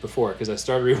this before because I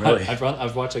started rewatching. Really?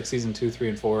 I've watched like season 2, 3,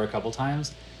 and 4 a couple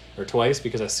times, or twice,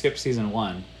 because I skipped season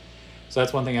 1. So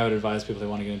that's one thing I would advise people that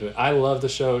want to get into it. I love the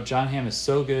show. John Hamm is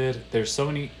so good. There's so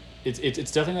many. It's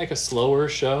definitely like a slower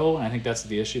show, and I think that's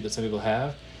the issue that some people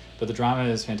have. But the drama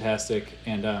is fantastic,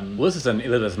 and Well, this is an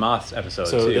Elizabeth Moss episode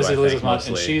so too. this is I Elizabeth think, Moss,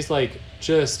 and mostly. she's like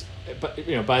just, but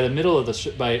by the middle of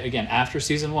after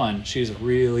season 1, she's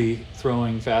really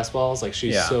throwing fastballs. Like,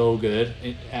 she's so good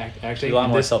at acting. She's a lot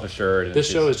And more this- self-assured. and This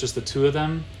she's- show is just the 2 of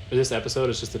them. Or this episode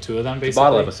is just the 2 of them, basically. It's a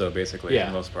bottle episode, basically, Yeah,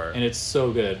 for the most part. and it's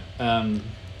so good.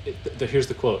 Here's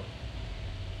the quote.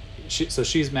 So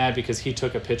she's mad because he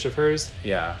took a pitch of hers.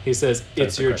 Yeah. He says, That's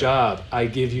 "It's the your credit. job. I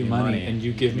give you money, money, and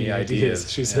you give me me ideas."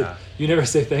 ideas. She said, Yeah. "You never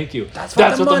say thank you." That's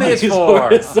what the money is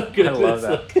for. It's so good. I love It's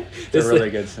that. like- It's a really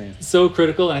like good scene. so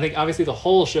critical, and I think obviously the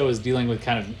whole show is dealing with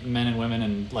kind of men and women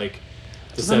and like the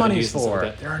That's what the money's 70s and stuff for.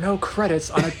 like that. There are no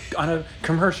credits on a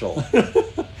commercial.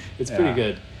 It's Yeah. pretty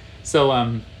good. So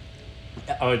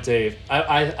I would say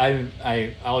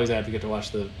I always advocate to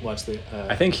watch the.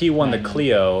 I think he won the Mad Men.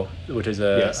 Clio, which is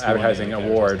a Yes, he won the advertising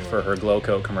advertising award award. for her Glow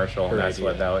Coat commercial. Her And that's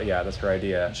what idea. that's her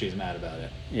idea. And she's mad about it.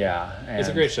 Yeah. It's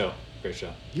a and great show. Great show.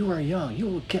 You are young. You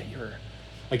will get your.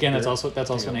 Again, that's There- also an you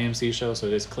go. AMC show, so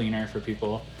it is cleaner for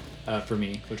people, for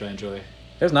me, which I enjoy.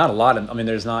 There's not a lot of. I mean,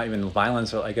 there's not even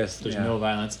violence. Or I guess There's yeah. no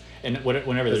violence, and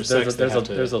whenever there's There's sex, a, they there's have a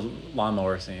to. there's a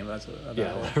lawnmower scene. That's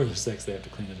yeah, whenever there's sex, they have to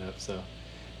clean it up. So,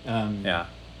 yeah.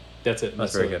 that's it.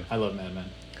 That's very so- good. I love Mad Men.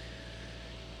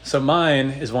 So mine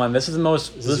is one. This is the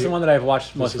most. This is the one that I've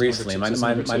watched most recently.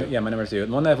 Number two. My number two.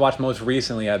 The one that I've watched most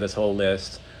recently out of this whole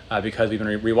list, because we've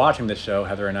been rewatching this show,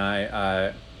 Heather and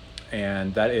I,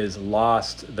 and that is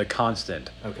Lost: The Constant.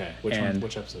 Okay. Which one?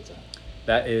 Which episode's that?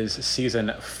 That is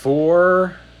season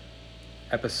 4,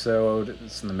 episode.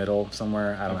 It's in the middle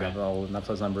somewhere. I don't have all the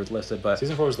episode numbers listed, but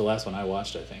season 4 was the last one I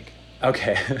watched, I think.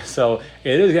 Okay, so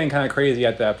it is getting kind of crazy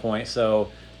at that point. So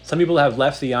some people have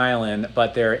left the island,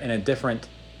 but they're in a different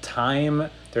time.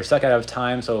 They're stuck out of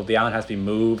time, so the island has to be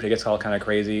moved. It gets all kind of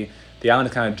crazy. The island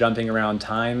is kind of jumping around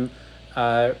times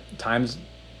of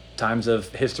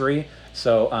history.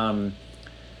 So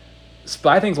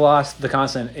I think Lost: The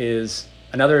Constant is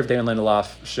another Damon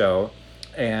Lindelof show,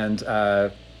 and I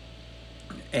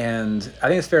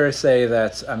think it's fair to say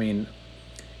that, I mean,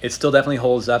 it still definitely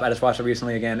holds up. I just watched it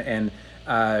recently again, and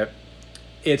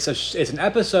it's an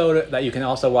episode that you can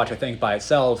also watch, I think, by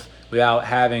itself without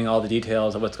having all the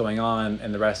details of what's going on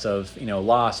in the rest of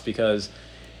Lost, because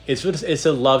it's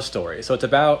a love story. So it's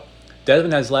about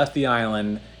Desmond has left the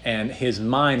island, and his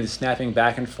mind is snapping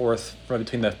back and forth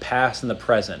between the past and the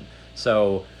present.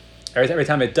 So every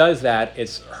time it does that,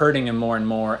 it's hurting him more and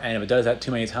more. And if it does that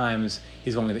too many times,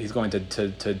 he's going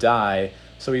to die.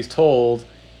 So he's told,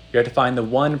 you have to find the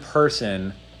one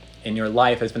person in your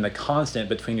life that's been the constant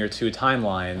between your two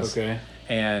timelines. Okay.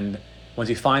 And once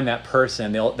you find that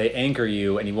person, they anchor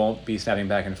you, and you won't be snapping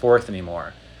back and forth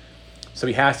anymore. So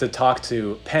he has to talk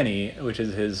to Penny, which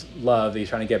is his love that he's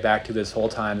trying to get back to this whole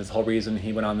time. This whole reason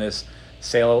he went on this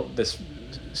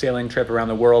sailing trip around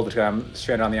the world, which got him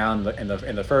stranded on the island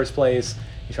in the first place.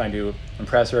 He's trying to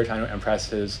impress her, trying to impress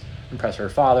her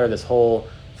father. This whole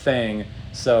thing.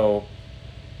 So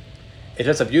it's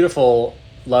just a beautiful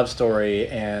love story,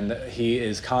 and he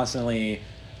is constantly,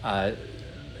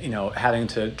 having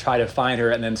to try to find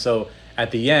her. And then so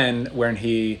at the end, when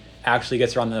he actually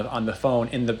gets her on the phone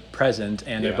in the present,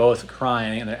 and they're both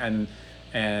crying,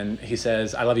 and he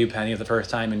says, "I love you, Penny," for the first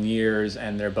time in years,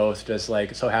 and they're both just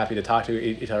like so happy to talk to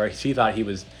each other. She thought he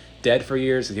was dead for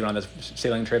years because he went on this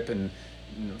sailing trip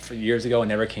for years ago and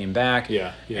never came back.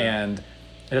 Yeah. And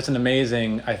it's an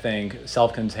amazing, I think,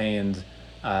 self-contained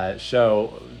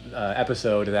show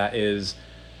episode that is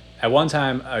at one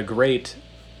time a great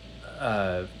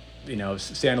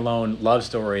standalone love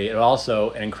story, and also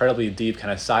an incredibly deep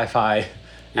kind of sci-fi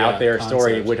out there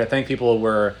story, which I think people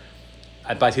were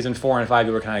by season 4 and 5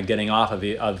 we were kind of getting off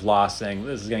of Lost, saying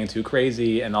this is getting too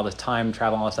crazy and all this time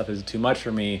travel and all that stuff is too much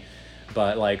for me.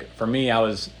 But like for me, I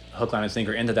was hook, line, and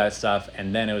sinker into that stuff,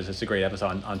 and then it was just a great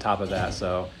episode on top of that.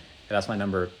 So that's my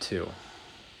number 2.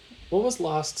 What was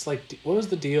Lost's like? What was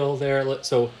the deal there?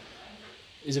 So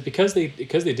is it because they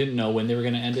didn't know when they were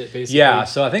going to end it, basically? Yeah,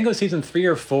 so I think it was season 3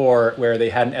 or 4 where they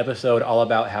had an episode all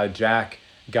about how Jack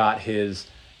got his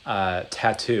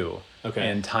tattoo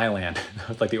in Thailand.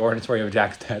 Like the origin story of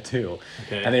Jack's tattoo.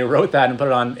 Okay. And they wrote that and put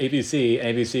it on ABC,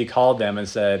 and ABC called them and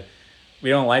said, "We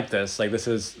don't like this. Like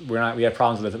we have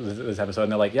problems with this episode."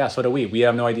 And they're like, "Yeah, so do we. We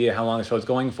have no idea how long the show's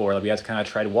going for. Like we had to kind of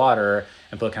tread water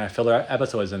and put kind of filler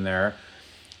episodes in there."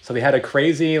 So they had a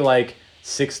crazy they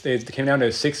came down to a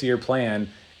 6-year plan.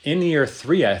 In year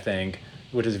 3, I think,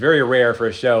 which is very rare for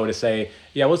a show to say,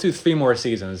 "Yeah, let's do 3 more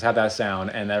seasons. How'd that sound?"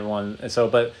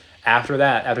 But after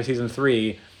that, after season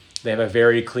 3, they have a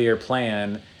very clear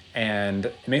plan, and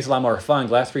it makes it a lot more fun.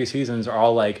 The last 3 seasons are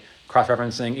all like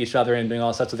cross-referencing each other and doing all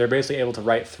that stuff. So they're basically able to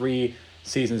write 3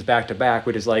 seasons back to back,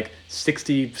 which is like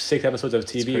 66 episodes of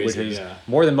TV, crazy, which is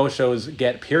more than most shows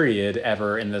get period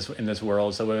ever in this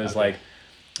world. So it was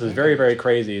it was very, very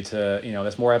crazy to,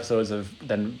 there's more episodes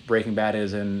than Breaking Bad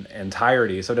is in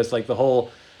entirety. So just like the whole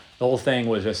thing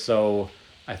was just so,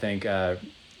 I think,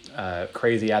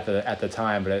 crazy at the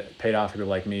time, but it paid off for people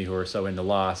like me who are so into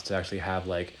Lost to actually have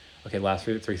last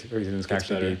three seasons can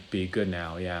actually be good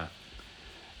now. Yeah.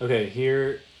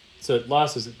 Okay, so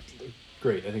Lost is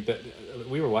great. I think that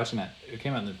we were watching that. It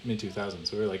came out in the mid-2000s,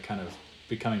 so we were like kind of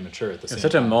becoming mature at the same time. It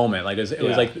was such a moment. Like it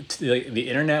was like the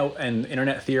internet and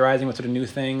internet theorizing was sort of new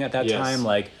thing at that time.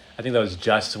 Like I think that was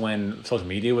just when social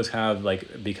media was kind of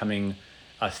like becoming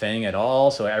a thing at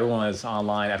all. So everyone was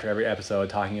online after every episode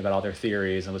talking about all their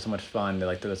theories, and it was so much fun.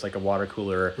 It's like a water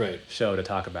cooler show to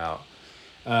talk about.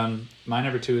 My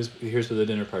number 2 is here's where the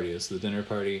dinner party is. The dinner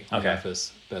party on The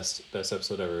Office, best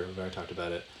episode ever. We've already talked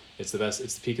about it. It's the best.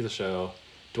 It's the peak of the show.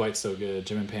 Dwight's so good.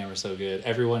 Jim and Pam are so good.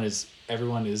 Everyone is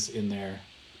in their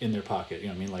pocket. You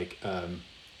know what I mean? Like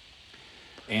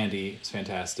Andy is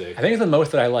fantastic. I think it's the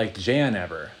most that I liked Jan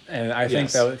ever, and I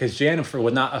think that because Jan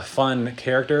was not a fun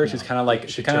character. She's kind of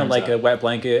like a wet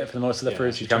blanket for the most of the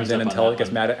first. She comes in until it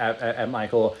gets mad at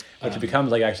Michael, but she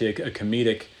becomes like actually a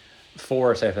comedic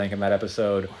force, I think, in that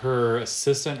episode. Her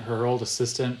old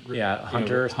assistant, Yeah,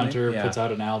 Hunter or something? Hunter Yeah. puts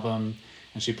out an album,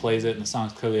 and she plays it, and the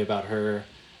song's clearly about her.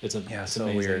 It's so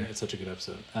amazing. weird. It's such a good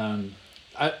episode.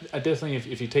 I definitely,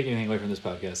 if you take anything away from this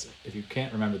podcast, if you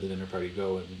can't remember the dinner party,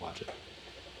 go and watch it.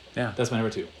 Yeah. That's my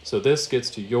number 2. So this gets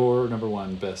to your number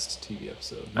 1 best TV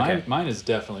episode. Mine is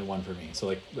definitely 1 for me. So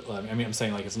like, I mean, I'm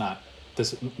saying like it's not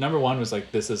this number 1 was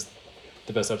like this is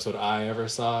the best episode I ever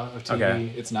saw of TV.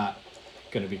 Okay. It's not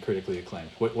going to be critically acclaimed.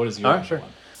 What is your number 1?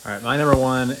 All right, my number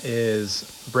 1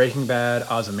 is Breaking Bad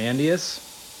Ozymandias.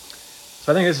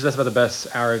 So I think this is just about the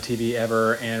best hour of TV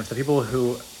ever. And for the people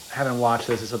who haven't watched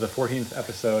this, this is the 14th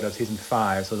episode of season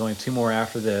 5. So there's only 2 more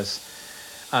after this.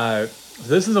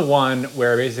 This is the one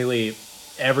where basically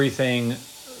everything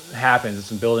happens. It's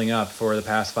been building up for the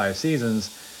past 5 seasons.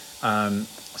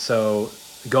 So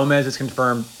Gomez is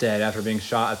confirmed dead after being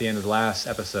shot at the end of the last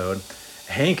episode.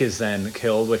 Hank is then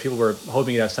killed, which people were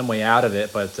hoping he'd have some way out of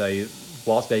it, but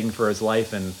Walt's begging for his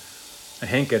life, and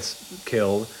Hank gets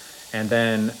killed. And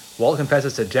then Walt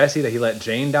confesses to Jesse that he let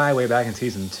Jane die way back in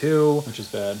season 2. Which is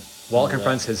bad. Walt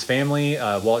confronts his family.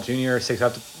 Walt Jr. sticks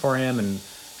up for him, and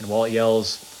Walt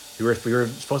yells, we were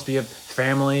supposed to be a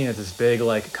family, and it's this big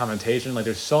like commentation. Like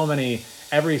there's so many,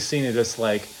 every scene is just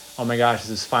like, oh my gosh, this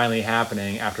is finally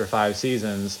happening after 5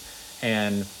 seasons.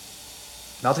 And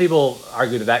lots of people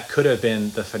argue that could have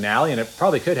been the finale, and it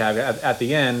probably could have. At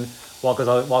the end, Walt goes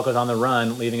on the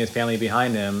run, leaving his family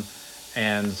behind him,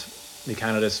 and he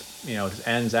kind of just just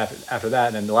ends after that.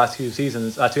 And then the last 2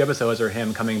 episodes are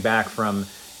him coming back from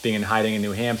being in hiding in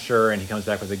New Hampshire, and he comes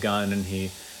back with a gun and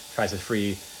he tries to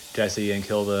free Jesse and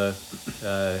kill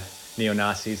the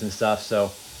neo-Nazis and stuff. So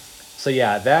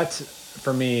yeah, that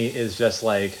for me is just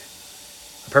like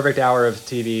a perfect hour of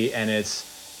TV, and it's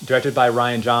directed by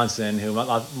Rian Johnson, who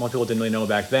most people didn't really know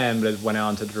back then, but went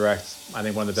on to direct, I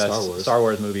think, one of the best Star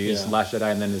Wars movies, Last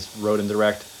Jedi, and then just wrote and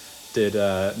did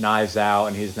Knives Out,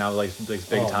 and he's now like big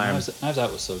time. Knives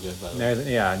Out was so good, by the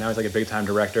way. Yeah, now he's like a big time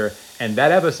director. And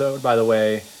that episode, by the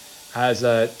way, has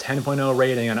a 10.0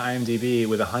 rating on IMDb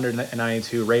with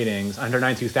 192,000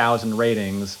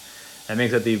 ratings. That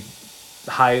makes it the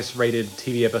highest rated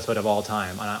TV episode of all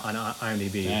time on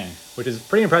IMDb. Dang. Which is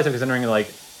pretty impressive considering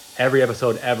like every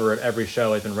episode ever of every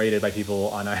show has been rated by people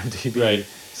on IMDb. Right.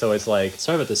 So it's like...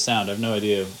 Sorry about the sound. I have no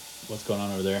idea what's going on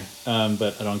over there,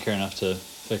 but I don't care enough to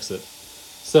fix it.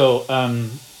 So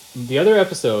the other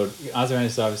episode,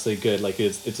 Ozymandias, is obviously good. Like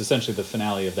it's essentially the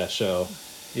finale of that show.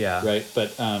 Yeah. Right.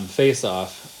 But Face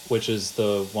Off, which is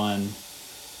the one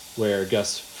where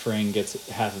Gus Fring gets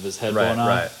half of his head blown off,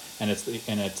 right. and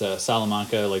it's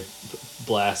Salamanca like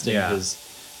blasting his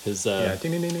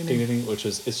ding, ding, ding, ding, ding. ding, which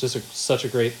is it's just such a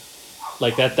great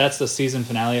like that's the season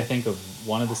finale, I think, of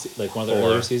one of the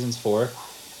earlier seasons, 4.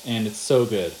 And it's so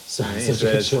good. So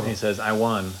he says, "I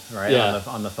won," right? Yeah.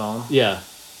 On the phone. Yeah,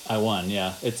 I won.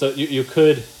 Yeah, it's you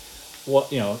could,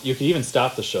 you could even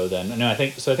stop the show then. And I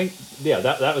think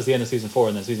that was the end of season 4,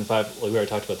 and then season 5. Like we already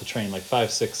talked about the train, like 5,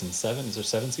 6, and 7. Is there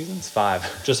 7 seasons? It's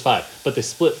 5. Just 5, but they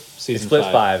split season. They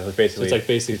split 5. With basically. So it's like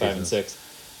basically 5 and 6.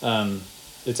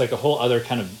 It's like a whole other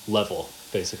kind of level,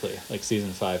 basically. Like season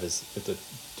 5 is to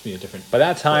be a different. By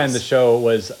that time, place. the show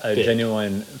was a Big.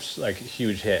 genuine, like,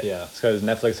 huge hit. Yeah. Because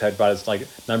Netflix had brought its like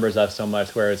numbers up so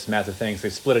much, where it's massive things. They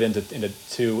split it into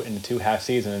two half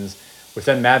seasons, which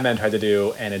then Mad Men tried to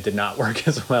do, and it did not work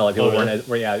as well. Like people weren't.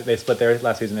 They split their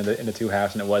last season into 2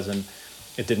 halves, and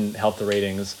it didn't help the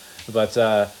ratings. But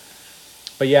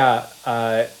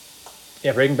yeah.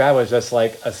 Yeah, Breaking Bad was just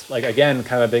like again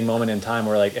kind of a big moment in time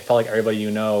where like it felt like everybody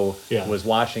was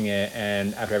watching it,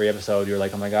 and after every episode you're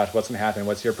like, oh my gosh, what's gonna happen?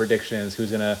 What's your predictions?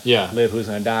 Who's gonna live? Who's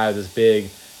gonna die? This big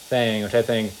thing, which I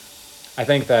think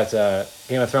that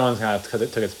Game of Thrones kind of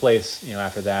took its place,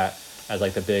 after that as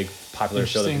like the big popular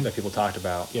show that people talked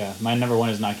about. Yeah, my number 1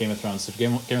 is not Game of Thrones. So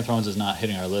Game of Thrones is not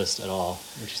hitting our list at all,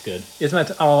 which is good. It's my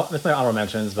honorable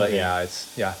mentions, but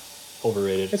okay.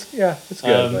 Overrated. It's good,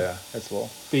 but yeah, it's cool.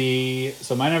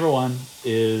 So my number 1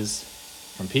 is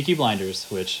from Peaky Blinders,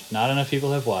 which not enough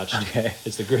people have watched. Okay.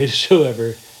 It's the greatest show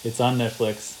ever. It's on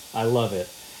Netflix. I love it.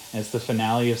 And it's the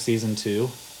finale of season 2.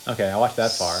 Okay, I watched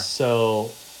that far. So,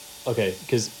 okay,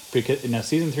 because now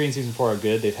season 3 and season 4 are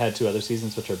good. They've had 2 other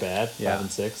seasons which are bad, 5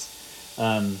 and 6.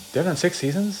 They've done 6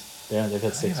 seasons? Yeah, they've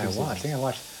had 6 seasons. I think I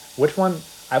watched. Which one?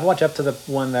 I've watched up to the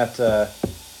one that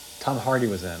Tom Hardy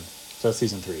was in. So that's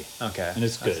season 3. Okay. And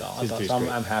it's good. Season 3 is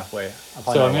great. I'm halfway.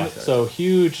 So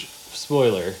huge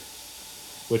spoiler,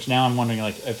 which now I'm wondering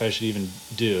like if I should even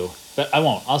do, but I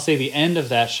won't. I'll say the end of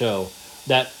that show,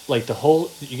 that like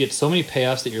you get so many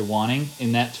payoffs that you're wanting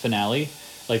in that finale.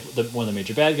 Like one of the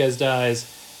major bad guys dies,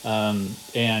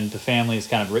 and the family is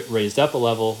kind of raised up a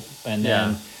level, and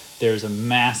then there's a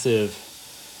massive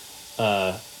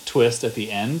twist at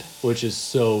the end, which is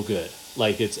so good.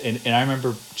 Like it's and I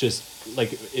remember just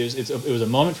like it was a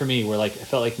moment for me where like I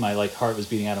felt like my like heart was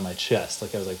beating out of my chest.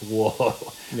 Like I was like, whoa.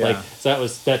 Like so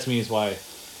that to me is why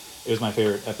it was my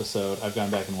favorite episode. I've gone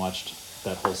back and watched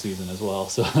that whole season as well.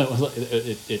 So that was like,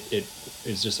 it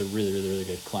was just a really really really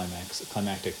good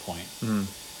climactic point.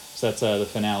 So that's the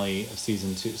finale of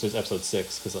season 2. So it's episode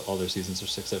 6 because all their seasons are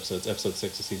 6 episodes. Episode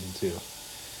 6 of season 2.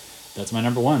 That's my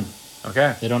number 1.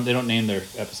 Okay. They don't name their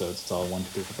episodes. It's all 1, 2,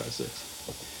 3, 4, 5, 6.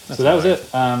 So that was it.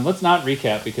 Let's not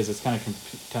recap because it's kind of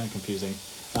confusing.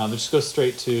 Let's just go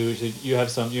straight to you have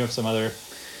some other.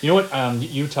 You know what?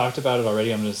 You talked about it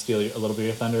already. I'm going to steal a little bit of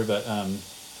your thunder, but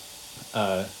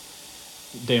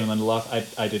Damon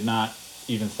Lindelof. I did not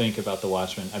even think about The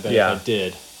Watchmen. I bet if I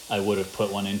did, I would have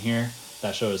put one in here.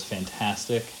 That show is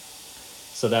fantastic.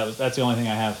 So that's the only thing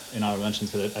I have in honorable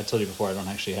mentions because I told you before I don't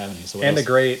actually have any. So what else?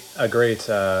 a great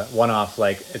one-off.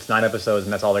 Like it's 9 episodes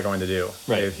and that's all they're going to do.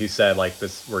 Right. He said like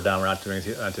this, we're done. We're not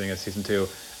doing a season 2.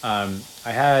 I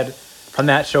had from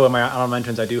that show in my honorable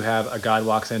mentions. I do have A God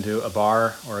Walks Into a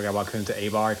Bar or A God Walks Into a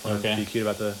Bar. If you want to be cute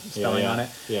about the spelling on it.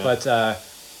 Yeah. But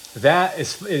that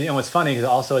is it's funny because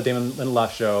also a Damon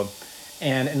Lindelof show,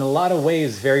 and in a lot of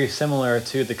ways very similar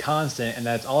to The Constant, and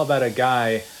that's all about a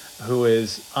guy who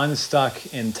is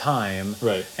unstuck in time,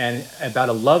 right? And about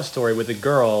a love story with a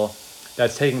girl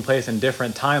that's taking place in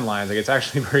different timelines. Like it's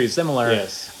actually very similar.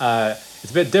 Yes.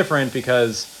 It's a bit different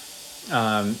because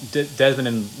Desmond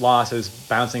in Lost is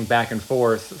bouncing back and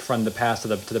forth from the past to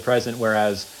the present,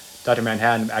 whereas Dr.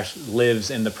 Manhattan actually lives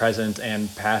in the present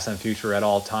and past and future at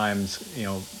all times.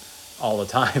 All the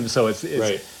time. So it's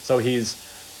right. So he's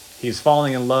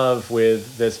falling in love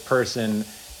with this person.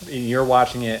 You're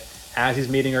watching it as he's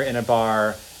meeting her in a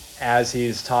bar, as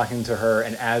he's talking to her,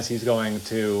 and as he's going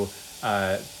to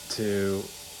try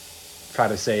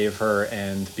to save her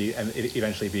and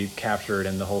eventually be captured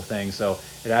and the whole thing. So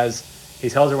he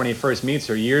tells her when he first meets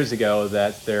her years ago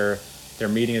that their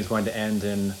meeting is going to end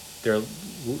in their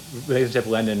relationship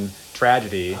will end in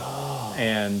tragedy. Oh,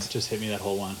 and just hit me that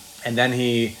whole one. And then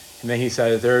he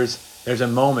says there's a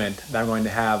moment that I'm going to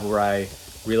have where I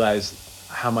realize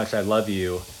how much I love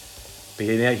you. But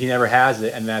he never has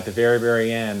it, and then at the very,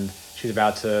 very end, she's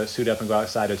about to suit up and go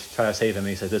outside to try to save him. And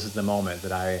he says, "This is the moment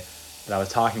that I was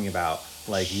talking about,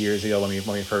 like years ago when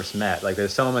we first met." Like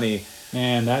there's so many.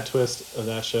 Man, that twist of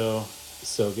that show is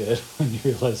so good when you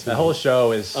realize that whole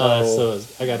show is so.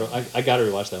 I gotta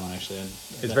rewatch that one actually.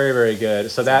 It's very, very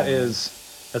good. So that's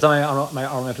on my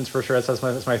honorable mentions for sure.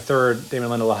 That's my third Damon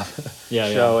Lindelof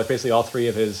show. It's basically all 3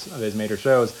 of his major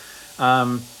shows.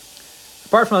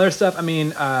 Apart from other stuff, I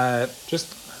mean,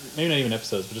 just maybe not even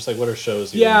episodes, but just like what are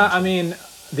shows? I mean,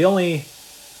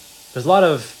 there's a lot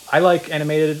of I like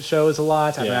animated shows a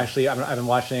lot. I've been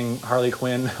watching Harley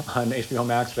Quinn on HBO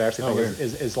Max, which I actually think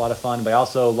is a lot of fun. But I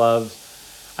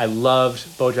loved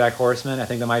BoJack Horseman. I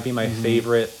think that might be my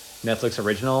favorite Netflix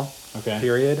original. Okay.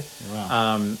 Period.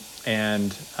 Wow.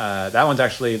 And that one's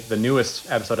actually the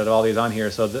newest episode of all these on here.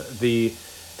 So the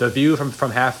view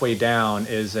from halfway down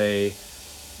is a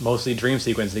mostly dream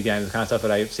sequence again, the kind of stuff that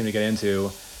I seem to get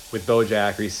into with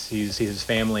BoJack. He sees his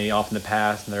family off in the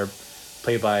past, and they're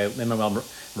played by Lin-Manuel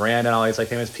Miranda and all these like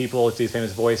famous people with these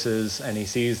famous voices, and he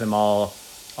sees them all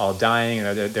dying,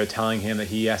 and they're telling him that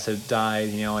he has to die,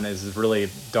 and it's this really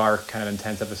dark, kind of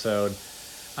intense episode.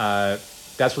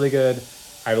 That's really good.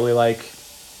 I like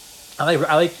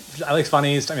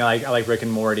funnies. I mean, I like Rick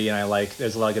and Morty, and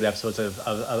there's a lot of good episodes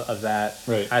of that.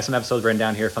 Right. I have some episodes written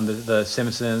down here from the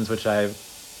Simpsons, which I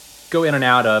go in and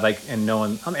out of, and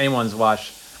anyone's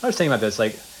watched. I was thinking about this,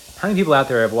 how many people out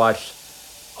there have watched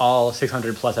all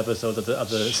 600 plus episodes of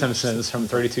the Simpsons from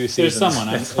 32 seasons?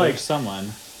 There's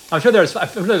someone. I'm sure there's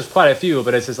quite a few,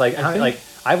 but it's just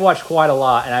I've watched quite a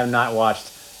lot, and I've not watched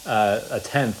a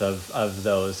tenth of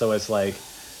those. So it's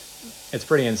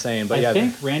pretty insane. But I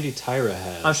think Randy Tyra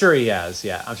has. I'm sure he has.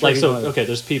 Yeah, I'm sure.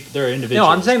 There's people. There are individuals.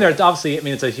 No, I'm saying there's obviously. I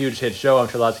mean, it's a huge hit show. I'm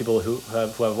sure lots of people who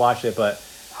have watched it, but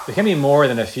there can be more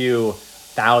than a few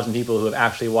thousand people who have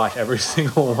actually watched every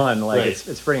single one. Right.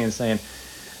 It's pretty insane.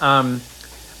 I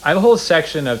have a whole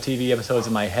section of TV episodes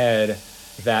in my head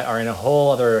that are in a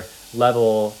whole other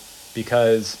level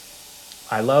because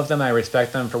I love them. I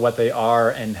respect them for what they are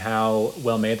and how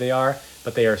well made they are,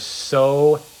 but they are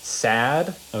so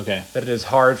sad that it is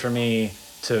hard for me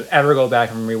to ever go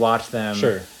back and rewatch them.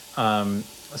 Sure.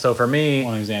 So for me,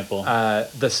 one example,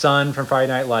 The Son from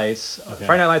Friday Night Lights. Okay.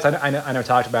 Friday Night Lights, I know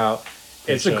talked about.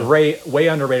 It's a great, way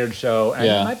underrated show, and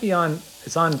it might be on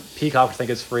it's on Peacock, which I think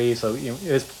is free. So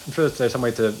I'm sure there's some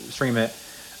way to stream it.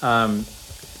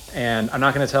 And I'm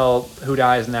not going to tell who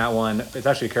dies in that one. It's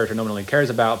actually a character no one really cares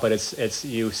about, but it's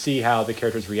you see how the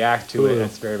characters react to it, and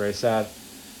it's very, very sad.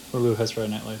 Hulu has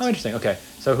Friday Night Lights. Oh, interesting. Okay,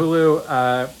 so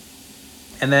Hulu,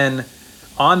 and then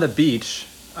On the Beach,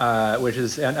 which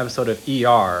is an episode of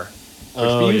ER,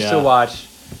 which we used to watch.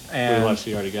 And we watched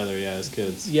ER together, as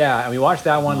kids. Yeah, and we watched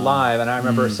that one live, and I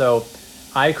remember, so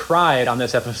I cried on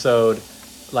this episode,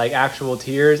 like actual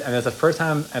tears, and it's the first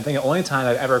time, I think the only time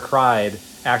I've ever cried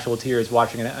actual tears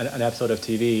watching an episode of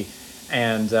TV,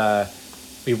 and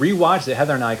we rewatched it,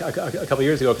 Heather and I, a couple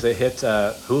years ago, because it hit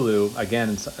Hulu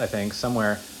again, I think,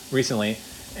 somewhere recently,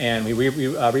 and we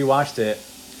rewatched it,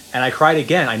 and I cried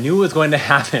again. I knew it was going to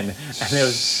happen, and it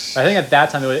was, I think at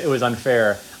that time it was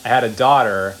unfair. I had a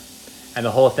daughter, and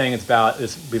the whole thing is about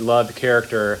this beloved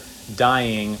character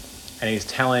dying, and he's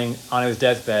telling, on his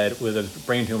deathbed with a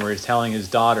brain tumor, he's telling his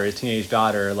daughter, his teenage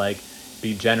daughter, like,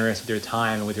 be generous with your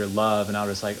time and with your love. And I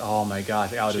was like, oh my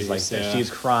gosh. I was just like, she's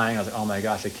crying. I was like, oh my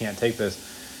gosh, I can't take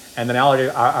this. And then I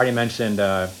already mentioned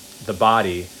The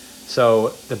Body. So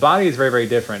The Body is very, very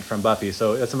different from Buffy.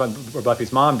 So that's about where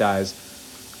Buffy's mom dies.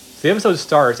 So the episode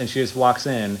starts and she just walks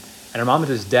in and her mom is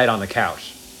just dead on the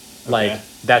couch. Like,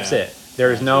 that's it.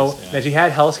 There's no, and she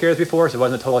had health scares before, so it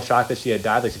wasn't a total shock that she had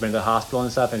died. Like, she'd been to the hospital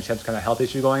and stuff, and she had some kind of health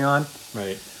issue going on.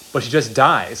 Right. But she just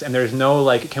dies, and there's no,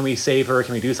 like, can we save her?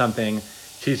 Can we do something?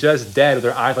 She's just dead with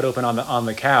her eyes wide open on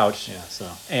the couch. Yeah,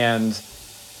 so. And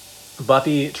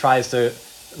Buffy tries to,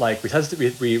 like, give her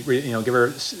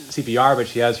CPR, but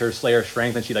she has her Slayer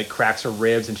strength, and she, like, cracks her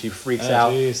ribs, and she freaks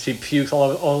out. Geez. She pukes all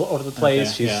over the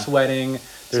place. Okay, She's sweating.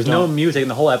 There's no music in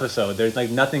the whole episode. There's, like,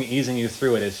 nothing easing you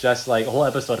through it. It's just, like, a whole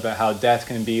episode about how death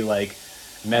can be, like,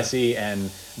 messy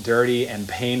and dirty and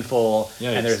painful.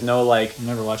 Yeah, and there's no, like... I'm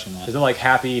never watching that. There's no, like,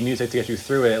 happy music to get you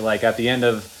through it. Like, at the end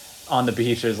of On the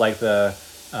Beach, there's, like, the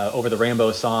Over the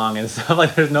Rainbow song and stuff.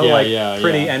 Like, there's no,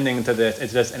 pretty ending to this.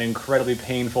 It's just an incredibly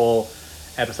painful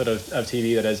episode of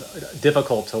TV that is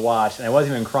difficult to watch. And I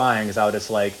wasn't even crying because I was just,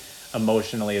 like,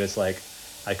 emotionally, just, like,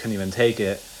 I couldn't even take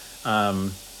it.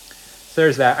 So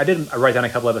there's that. I did write down a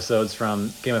couple episodes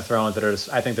from Game of Thrones that are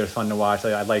just, I think they're fun to watch.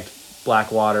 Like, I liked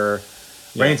Blackwater,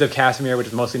 Reigns of Castamere, which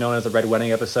is mostly known as the Red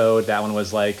Wedding episode. That one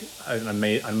was like an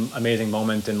amazing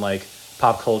moment in like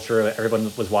pop culture.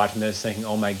 Everyone was watching this thinking,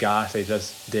 oh my gosh, they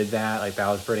just did that. Like, that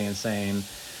was pretty insane.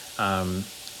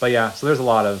 But yeah, so there's a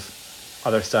lot of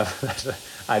other stuff that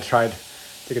I tried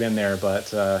to get in there.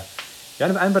 But I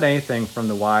haven't put anything from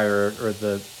The Wire or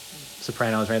The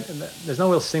Sopranos, right? There's no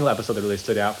real single episode that really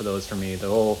stood out for those for me. The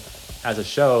whole, as a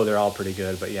show, they're all pretty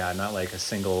good, but yeah, not like a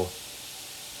single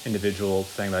individual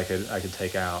thing that I could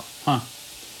take out. Huh.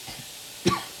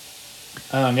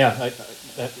 Yeah,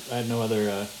 I had no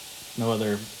other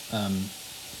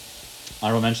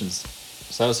honorable mentions,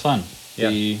 so that was fun.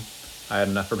 Yeah, I had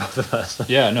enough for both of us.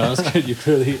 Yeah, no, that was good. You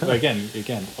clearly, again,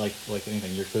 like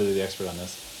anything, you're clearly the expert on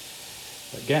this.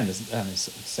 Again, this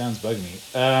sounds bugging me.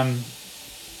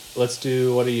 Let's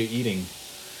do, what are you eating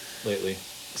lately?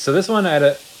 So this one I had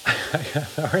a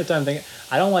hard time thinking.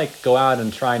 I don't like go out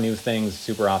and try new things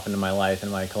super often in my life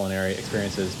and my culinary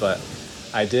experiences, but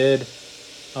I did.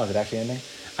 Oh, is it actually ending?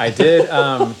 I did.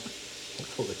 I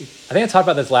think I talked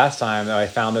about this last time. I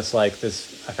found I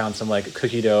found some like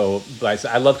cookie dough bites.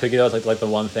 I love cookie dough. It's like the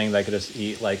one thing that I could just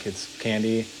eat like it's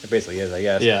candy. It basically is, I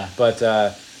guess. Yeah. But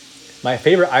my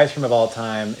favorite ice cream of all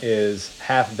time is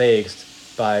Half Baked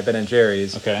by Ben and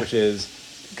Jerry's, which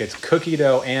gets cookie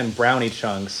dough and brownie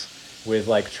chunks with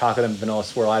like chocolate and vanilla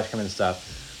swirl ice cream and stuff.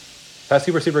 So that's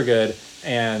super, super good.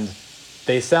 And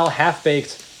they sell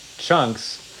half-baked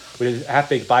chunks, which is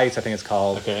half-baked bites, I think it's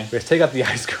called. Okay. We just take out the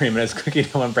ice cream and it's cookie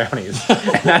dough and brownies.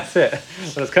 And that's it.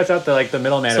 So it cuts out the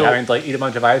middleman of having to like eat a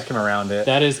bunch of ice cream around it.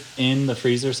 That is in the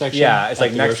freezer section? Yeah, it's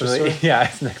like next to the... Yeah,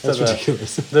 it's next to the... That's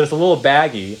ridiculous. There's a little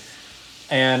baggie.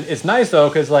 And it's nice though,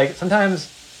 because like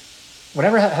sometimes...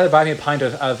 Whenever Heather buys me a pint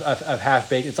of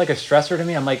half-baked, it's like a stressor to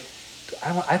me. I'm like,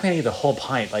 I can't eat the whole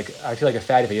pint. Like, I feel like a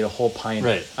fatty if I eat a whole pint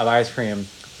of ice cream.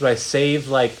 So I save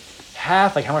like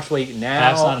half. Like, how much do I eat now?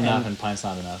 Half's not enough and pint's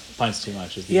not enough. Pint's too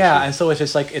much. Yeah, and so it's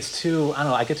just like, it's too, I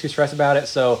don't know, I get too stressed about it.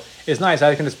 So it's nice.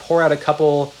 I can just pour out a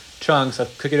couple chunks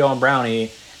of cookie dough and brownie,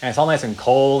 and it's all nice and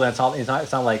cold, and it's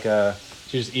not like a...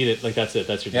 You just eat it, like that's it.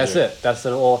 That's your dessert. That's it. That's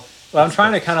the whole... Well, I'm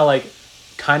trying to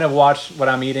kind of watch what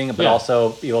I'm eating, but also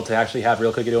be able to actually have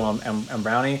real cookie dough and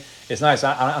brownie. It's nice.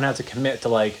 I don't have to commit to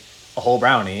like a whole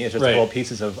brownie. It's just little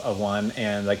pieces of one,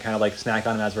 and like kind of like snack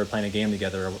on them as we're playing a game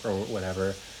together or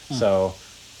whatever. So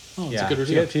it's a good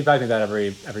review. She buys me that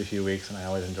every few weeks, and I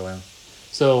always enjoy them.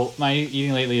 So my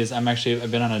eating lately is I've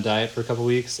been on a diet for a couple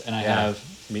weeks, and I have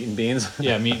meat and beans.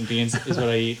 yeah, meat and beans is what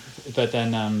I eat. But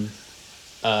then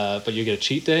but you get a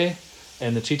cheat day,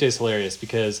 and the cheat day is hilarious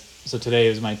because so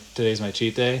today's my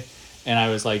cheat day, and I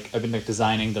was like I've been like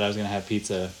designing that I was gonna have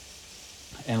pizza,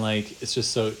 and like it's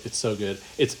so good.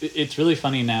 It's really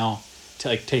funny now to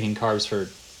like taking carbs for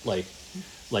like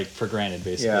for granted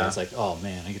basically. Yeah. It's like, oh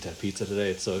man, I get to have pizza today.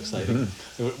 It's so exciting.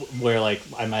 Where like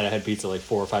I might have had pizza like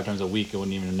 4 or 5 times a week and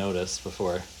wouldn't even notice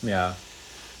before. Yeah.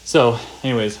 So,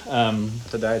 anyways,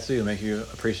 The diets do make you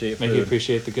appreciate food. make you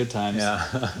appreciate the good times. Yeah.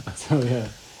 So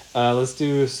yeah, let's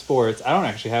do sports. I don't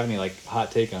actually have any like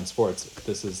hot take on sports.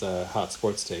 This is hot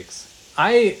sports takes.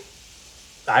 I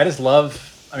just love.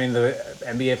 I mean, the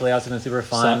NBA playoffs have been super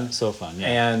fun. So fun,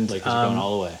 yeah. And, Lakers are going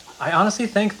all the way. I honestly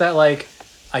think that like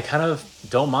I kind of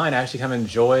don't mind. I actually kind of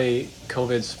enjoy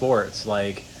COVID sports.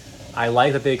 Like I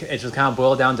like that it just kind of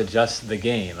boiled down to just the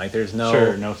game. Like there's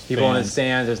no, no people in the fans.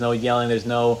 stands. There's no yelling. There's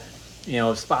no,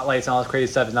 spotlights and all this crazy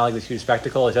stuff. It's not like this huge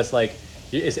spectacle. It's just like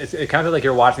it kind of like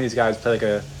you're watching these guys play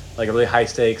like a really high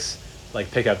stakes like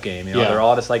pickup game. Yeah. They're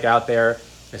all just like out there.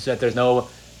 It's just there's no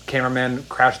cameraman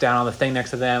crouched down on the thing next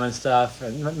to them and stuff.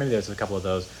 And maybe there's a couple of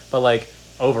those, but like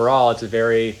overall, it's a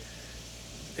very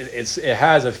it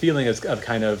has a feeling of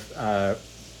kind of a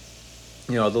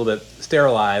little bit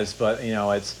sterilized, but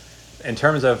it's in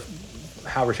terms of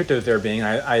how restrictive they're being.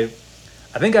 I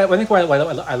think what I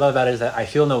love about it is that I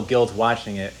feel no guilt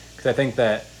watching it because I think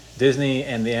that Disney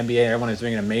and the NBA, everyone is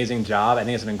doing an amazing job. I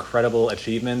think it's an incredible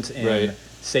achievement in Right.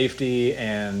 safety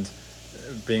and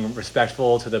being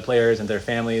respectful to the players and their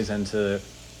families and to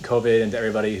COVID and to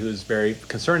everybody who's very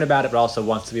concerned about it, but also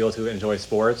wants to be able to enjoy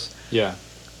sports. Yeah.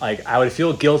 Like I would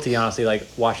feel guilty, honestly, like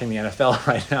watching the NFL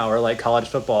right now or like college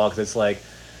football because it's like,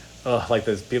 like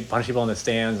there's a bunch of people in the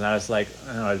stands, and I was like,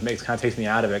 I don't know, it kind of takes me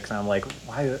out of it because I'm like,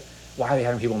 why are they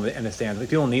having people in the stands? Like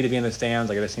people need to be in the stands.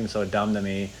 Like it just seems so dumb to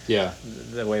me. Yeah.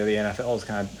 The way the NFL is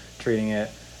kind of treating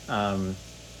it, and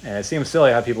it seems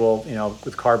silly to have people,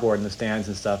 with cardboard in the stands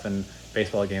and stuff in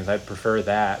baseball games. I prefer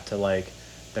that to like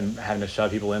them having to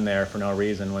shove people in there for no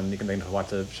reason when they can watch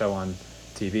the show on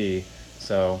TV.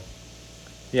 So.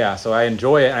 Yeah, so I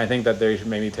enjoy it, and I think that they should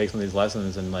maybe take some of these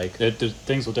lessons and like.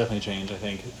 Things will definitely change. I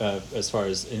think as far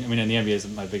as and the NBA is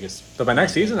my biggest. But by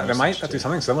next season, most they might have to do interested.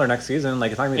 something similar next season.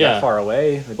 Like it's not gonna be Yeah. that far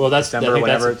away. Well, that's December, I think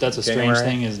whenever. that's a January.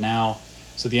 strange thing is now.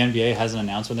 So the NBA hasn't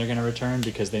announced when they're going to return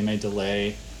because they may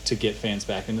delay to get fans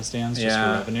back in the stands just for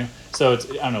Yeah. revenue. So it's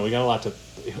I don't know. We got a lot to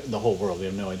the whole world. We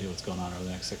have no idea what's going on over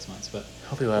the next 6 months. But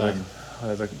Hopefully, we'll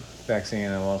have a vaccine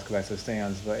and we'll go back to the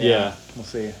stands. But yeah, we'll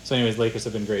see. So, anyways, Lakers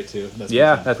have been great too. That's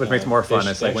Yeah, been that's what fun. makes it more fun.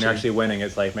 They It's like when you're actually winning,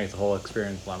 it's like makes the whole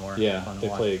experience a lot more yeah. fun to They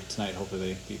watch. play tonight.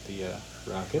 Hopefully, they beat the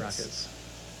Rockets. Rockets.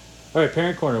 All right,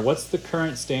 parent corner. What's the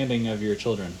current standing of your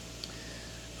children?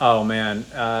 Oh man,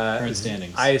 Current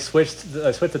standings. I switched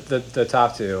the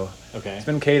top two. Okay. It's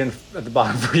been Caden at the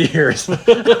bottom for years, but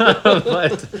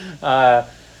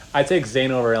I take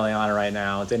Zayn over Eliana right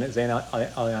now. Zayn,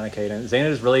 Eliana, Caden. Zayn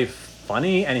is really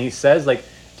funny, and he says like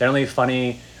generally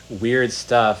funny, weird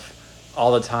stuff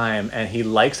all the time, and he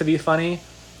likes to be funny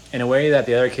in a way that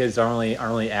the other kids aren't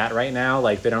really at right now.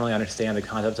 Like they don't really understand the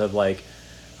concept of like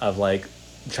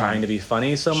trying to be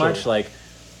funny so Sure. much. Like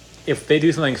if they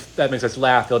do something that makes us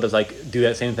laugh, they'll just like do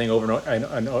that same thing over and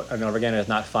over again, and it's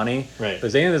not funny. Right.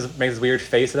 But Zayn makes this weird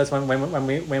face at us when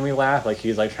we laugh. Like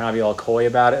he's like trying to be all coy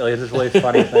about it. Like, it's this really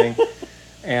funny thing.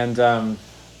 And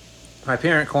my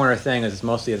parent corner thing is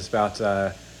mostly it's about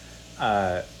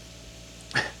I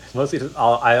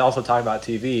also talk about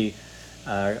TV.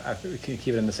 I can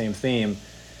keep it in the same theme.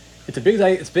 It's a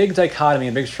big dichotomy,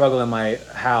 a big struggle in my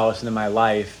house and in my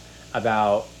life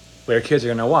about where kids are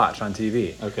going to watch on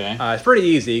TV. Okay. It's pretty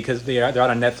easy because they're out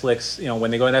on Netflix. When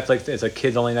they go to Netflix, it's a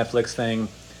kids-only Netflix thing.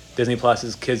 Disney Plus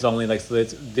is kids-only. Like so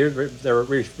they're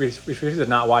restricted to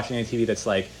not watching any TV that's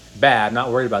like bad. I'm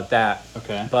not worried about that.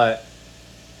 Okay. But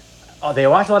they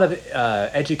watch a lot of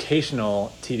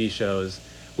educational TV shows,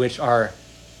 which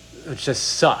just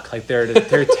suck. Like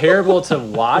they're terrible to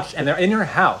watch, and they're in your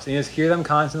house, and you just hear them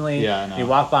constantly. Yeah, I know. You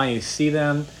walk by and you see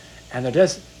them, and they're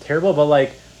just terrible. But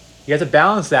like, you have to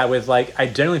balance that with like, I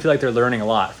genuinely feel like they're learning a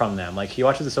lot from them. Like he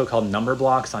watches the so-called number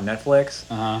blocks on Netflix,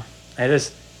 and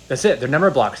that's it. They're number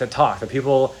blocks that talk. The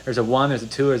people, there's a 1, there's a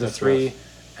 2, there's a That's 3, rough.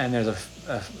 and there's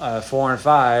a 4 and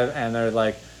 5, and they're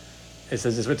like, it's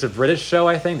a British show.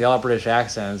 I think they all have British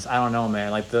accents. I don't know,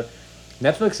 man. Like the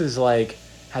Netflix is like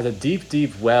has a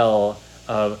deep well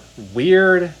of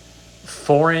weird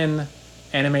foreign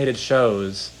animated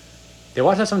shows. They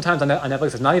watch that sometimes on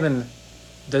Netflix. It's not even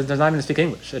does not even speak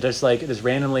English. It just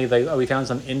randomly we found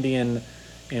some Indian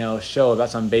show about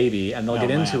some baby, and they'll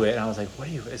get into man. it, and I was like, what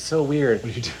are you? It's so weird.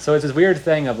 What are you doing? So it's this weird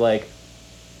thing of like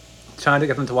trying to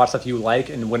get them to watch stuff you like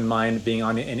and wouldn't mind being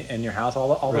on in your house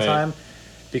all the Right. time,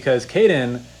 because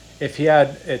Caden, if he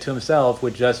had it to himself,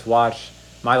 would just watch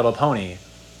My Little Pony.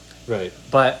 Right.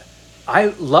 But I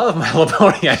love My Little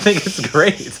Pony. I think it's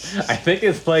great. I think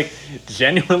it's like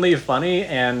genuinely funny,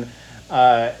 and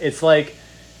it's like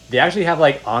they actually have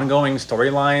like ongoing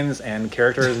storylines and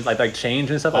characters like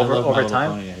change and stuff I love My over Little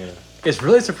time. Pony, I gotta- It's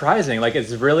really surprising. Like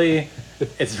it's really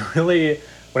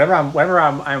whenever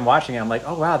I'm watching it, I'm like,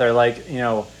 oh wow, they're like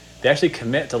they actually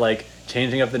commit to like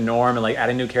changing up the norm and like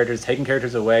adding new characters, taking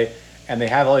characters away. And they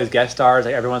have all these guest stars.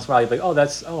 Like every once in a while, you're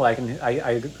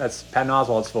like, that's Patton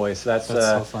Oswalt's voice. That's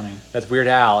so funny. That's Weird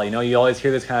Al. You always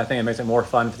hear this kind of thing. It makes it more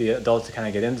fun for the adults to kind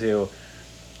of get into.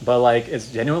 But like,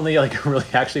 it's genuinely like a really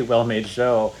actually well-made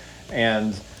show,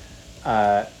 and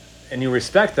you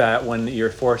respect that when you're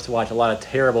forced to watch a lot of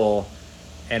terrible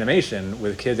animation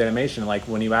with kids animation. Like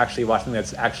when you actually watch something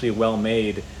that's actually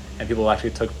well-made and people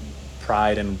actually took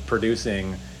pride in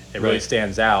producing, it really Right.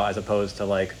 stands out as opposed to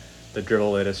like the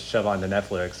dribble they just shove onto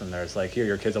Netflix and there's like, here,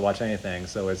 your kids will watch anything.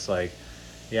 So it's like,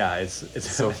 yeah, it's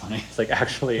So funny. It's like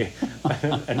actually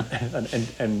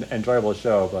an enjoyable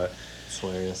show, but It's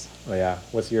hilarious. yeah.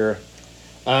 What's your?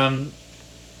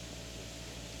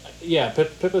 Yeah,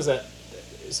 Pippa's at.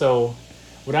 So,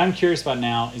 what I'm curious about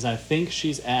now is I think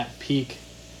she's at peak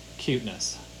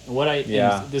cuteness. What I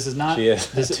Yeah, this is not she is.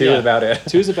 this Two is about it.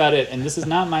 Two is about it, and this is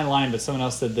not my line, but someone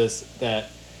else said this that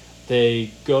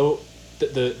they go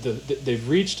they've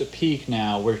reached a peak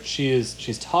now where she's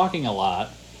talking a lot,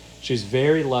 she's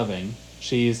very loving,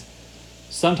 she's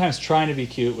sometimes trying to be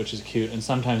cute, which is cute, and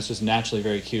sometimes just naturally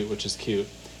very cute, which is cute.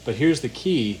 But here's the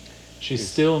key: she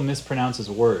still mispronounces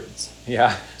words.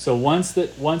 Yeah. So once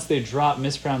they drop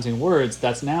mispronouncing words,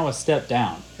 that's now a step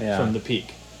down Yeah. from the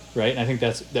peak, right? And I think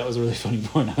that was a really funny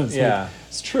point. I was Yeah. like,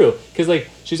 it's true, because like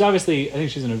she's obviously, I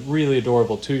think she's in a really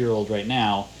adorable 2-year-old right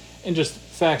now, and just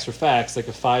facts are facts. Like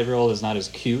a 5-year-old is not as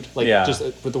cute. Like Yeah. just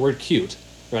with the word cute,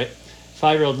 right?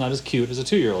 5-year-old is not as cute as a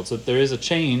 2-year-old. So there is a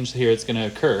change here that's going to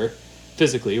occur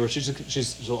physically, where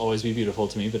she'll always be beautiful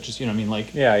to me, but just what I mean,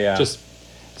 like Yeah. just.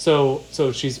 So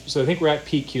I think we're at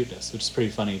peak cuteness, which is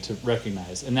pretty funny to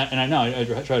recognize, and I know I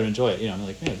try to enjoy it. I'm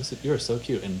like, man, you are so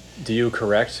cute, and Do you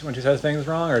correct when she says things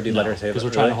wrong, or do you let her say? because we're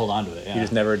trying to hold on to it. Yeah. You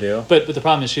just never do. But the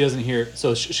problem is she doesn't hear.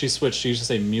 So she switched. She used to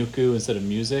say Muku instead of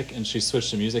music, and she switched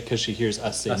to music because she hears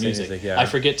us say Us say music. music, yeah. I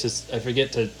forget to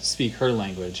speak her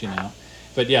language.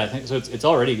 But yeah, I think so. It's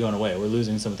already going away. We're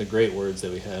losing some of the great words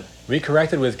that we had. We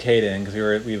corrected with Caden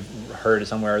because we've heard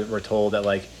somewhere we're told that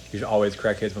like you should always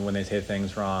correct kids when they say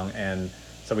things wrong, and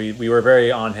so we were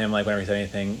very on him like whenever he said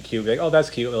anything cute, we'd be like, oh, that's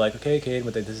cute. We're like, okay, Caden,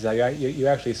 but this is how you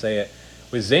actually say it.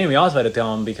 With Zane, we also had to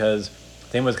tell him because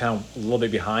Zane was kind of a little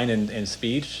bit behind in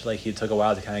speech. Like he took a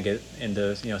while to kind of get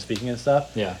into speaking and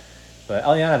stuff. Yeah. But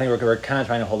Eliana, I think we're kind of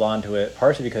trying to hold on to it,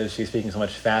 partially because she's speaking so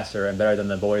much faster and better than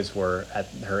the boys were at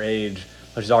her age.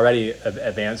 But she's already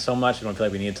advanced so much. We don't feel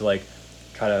like we need to like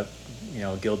try to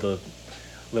gild the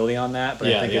lily on that. But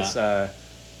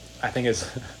I think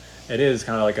it is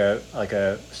kind of like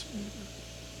a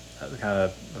kind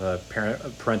of a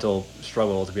parental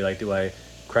struggle to be like, do I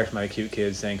correct my cute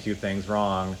kids saying cute things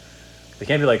wrong? They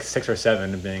can't be like 6 or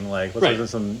 7 and being like, let's Right.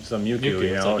 listen to some Muku, Muku,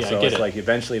 it's like, yeah, I so get it's it. like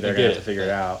eventually they're I gonna get have to it. figure it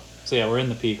out. So yeah, we're in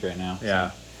the peak right now.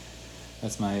 Yeah. So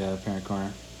that's my parent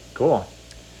corner. Cool.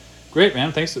 Great,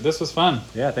 man. Thanks. This was fun.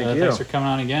 Yeah, thank you. Thanks for coming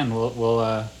on again. We'll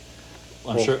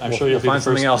I'm We'll- sure we'll you'll be find the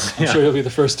something first. else. I'm Yeah. sure you'll be the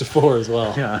first to 4 as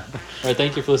well. Yeah. All right.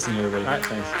 Thank you for listening, everybody. All right,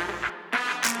 thanks.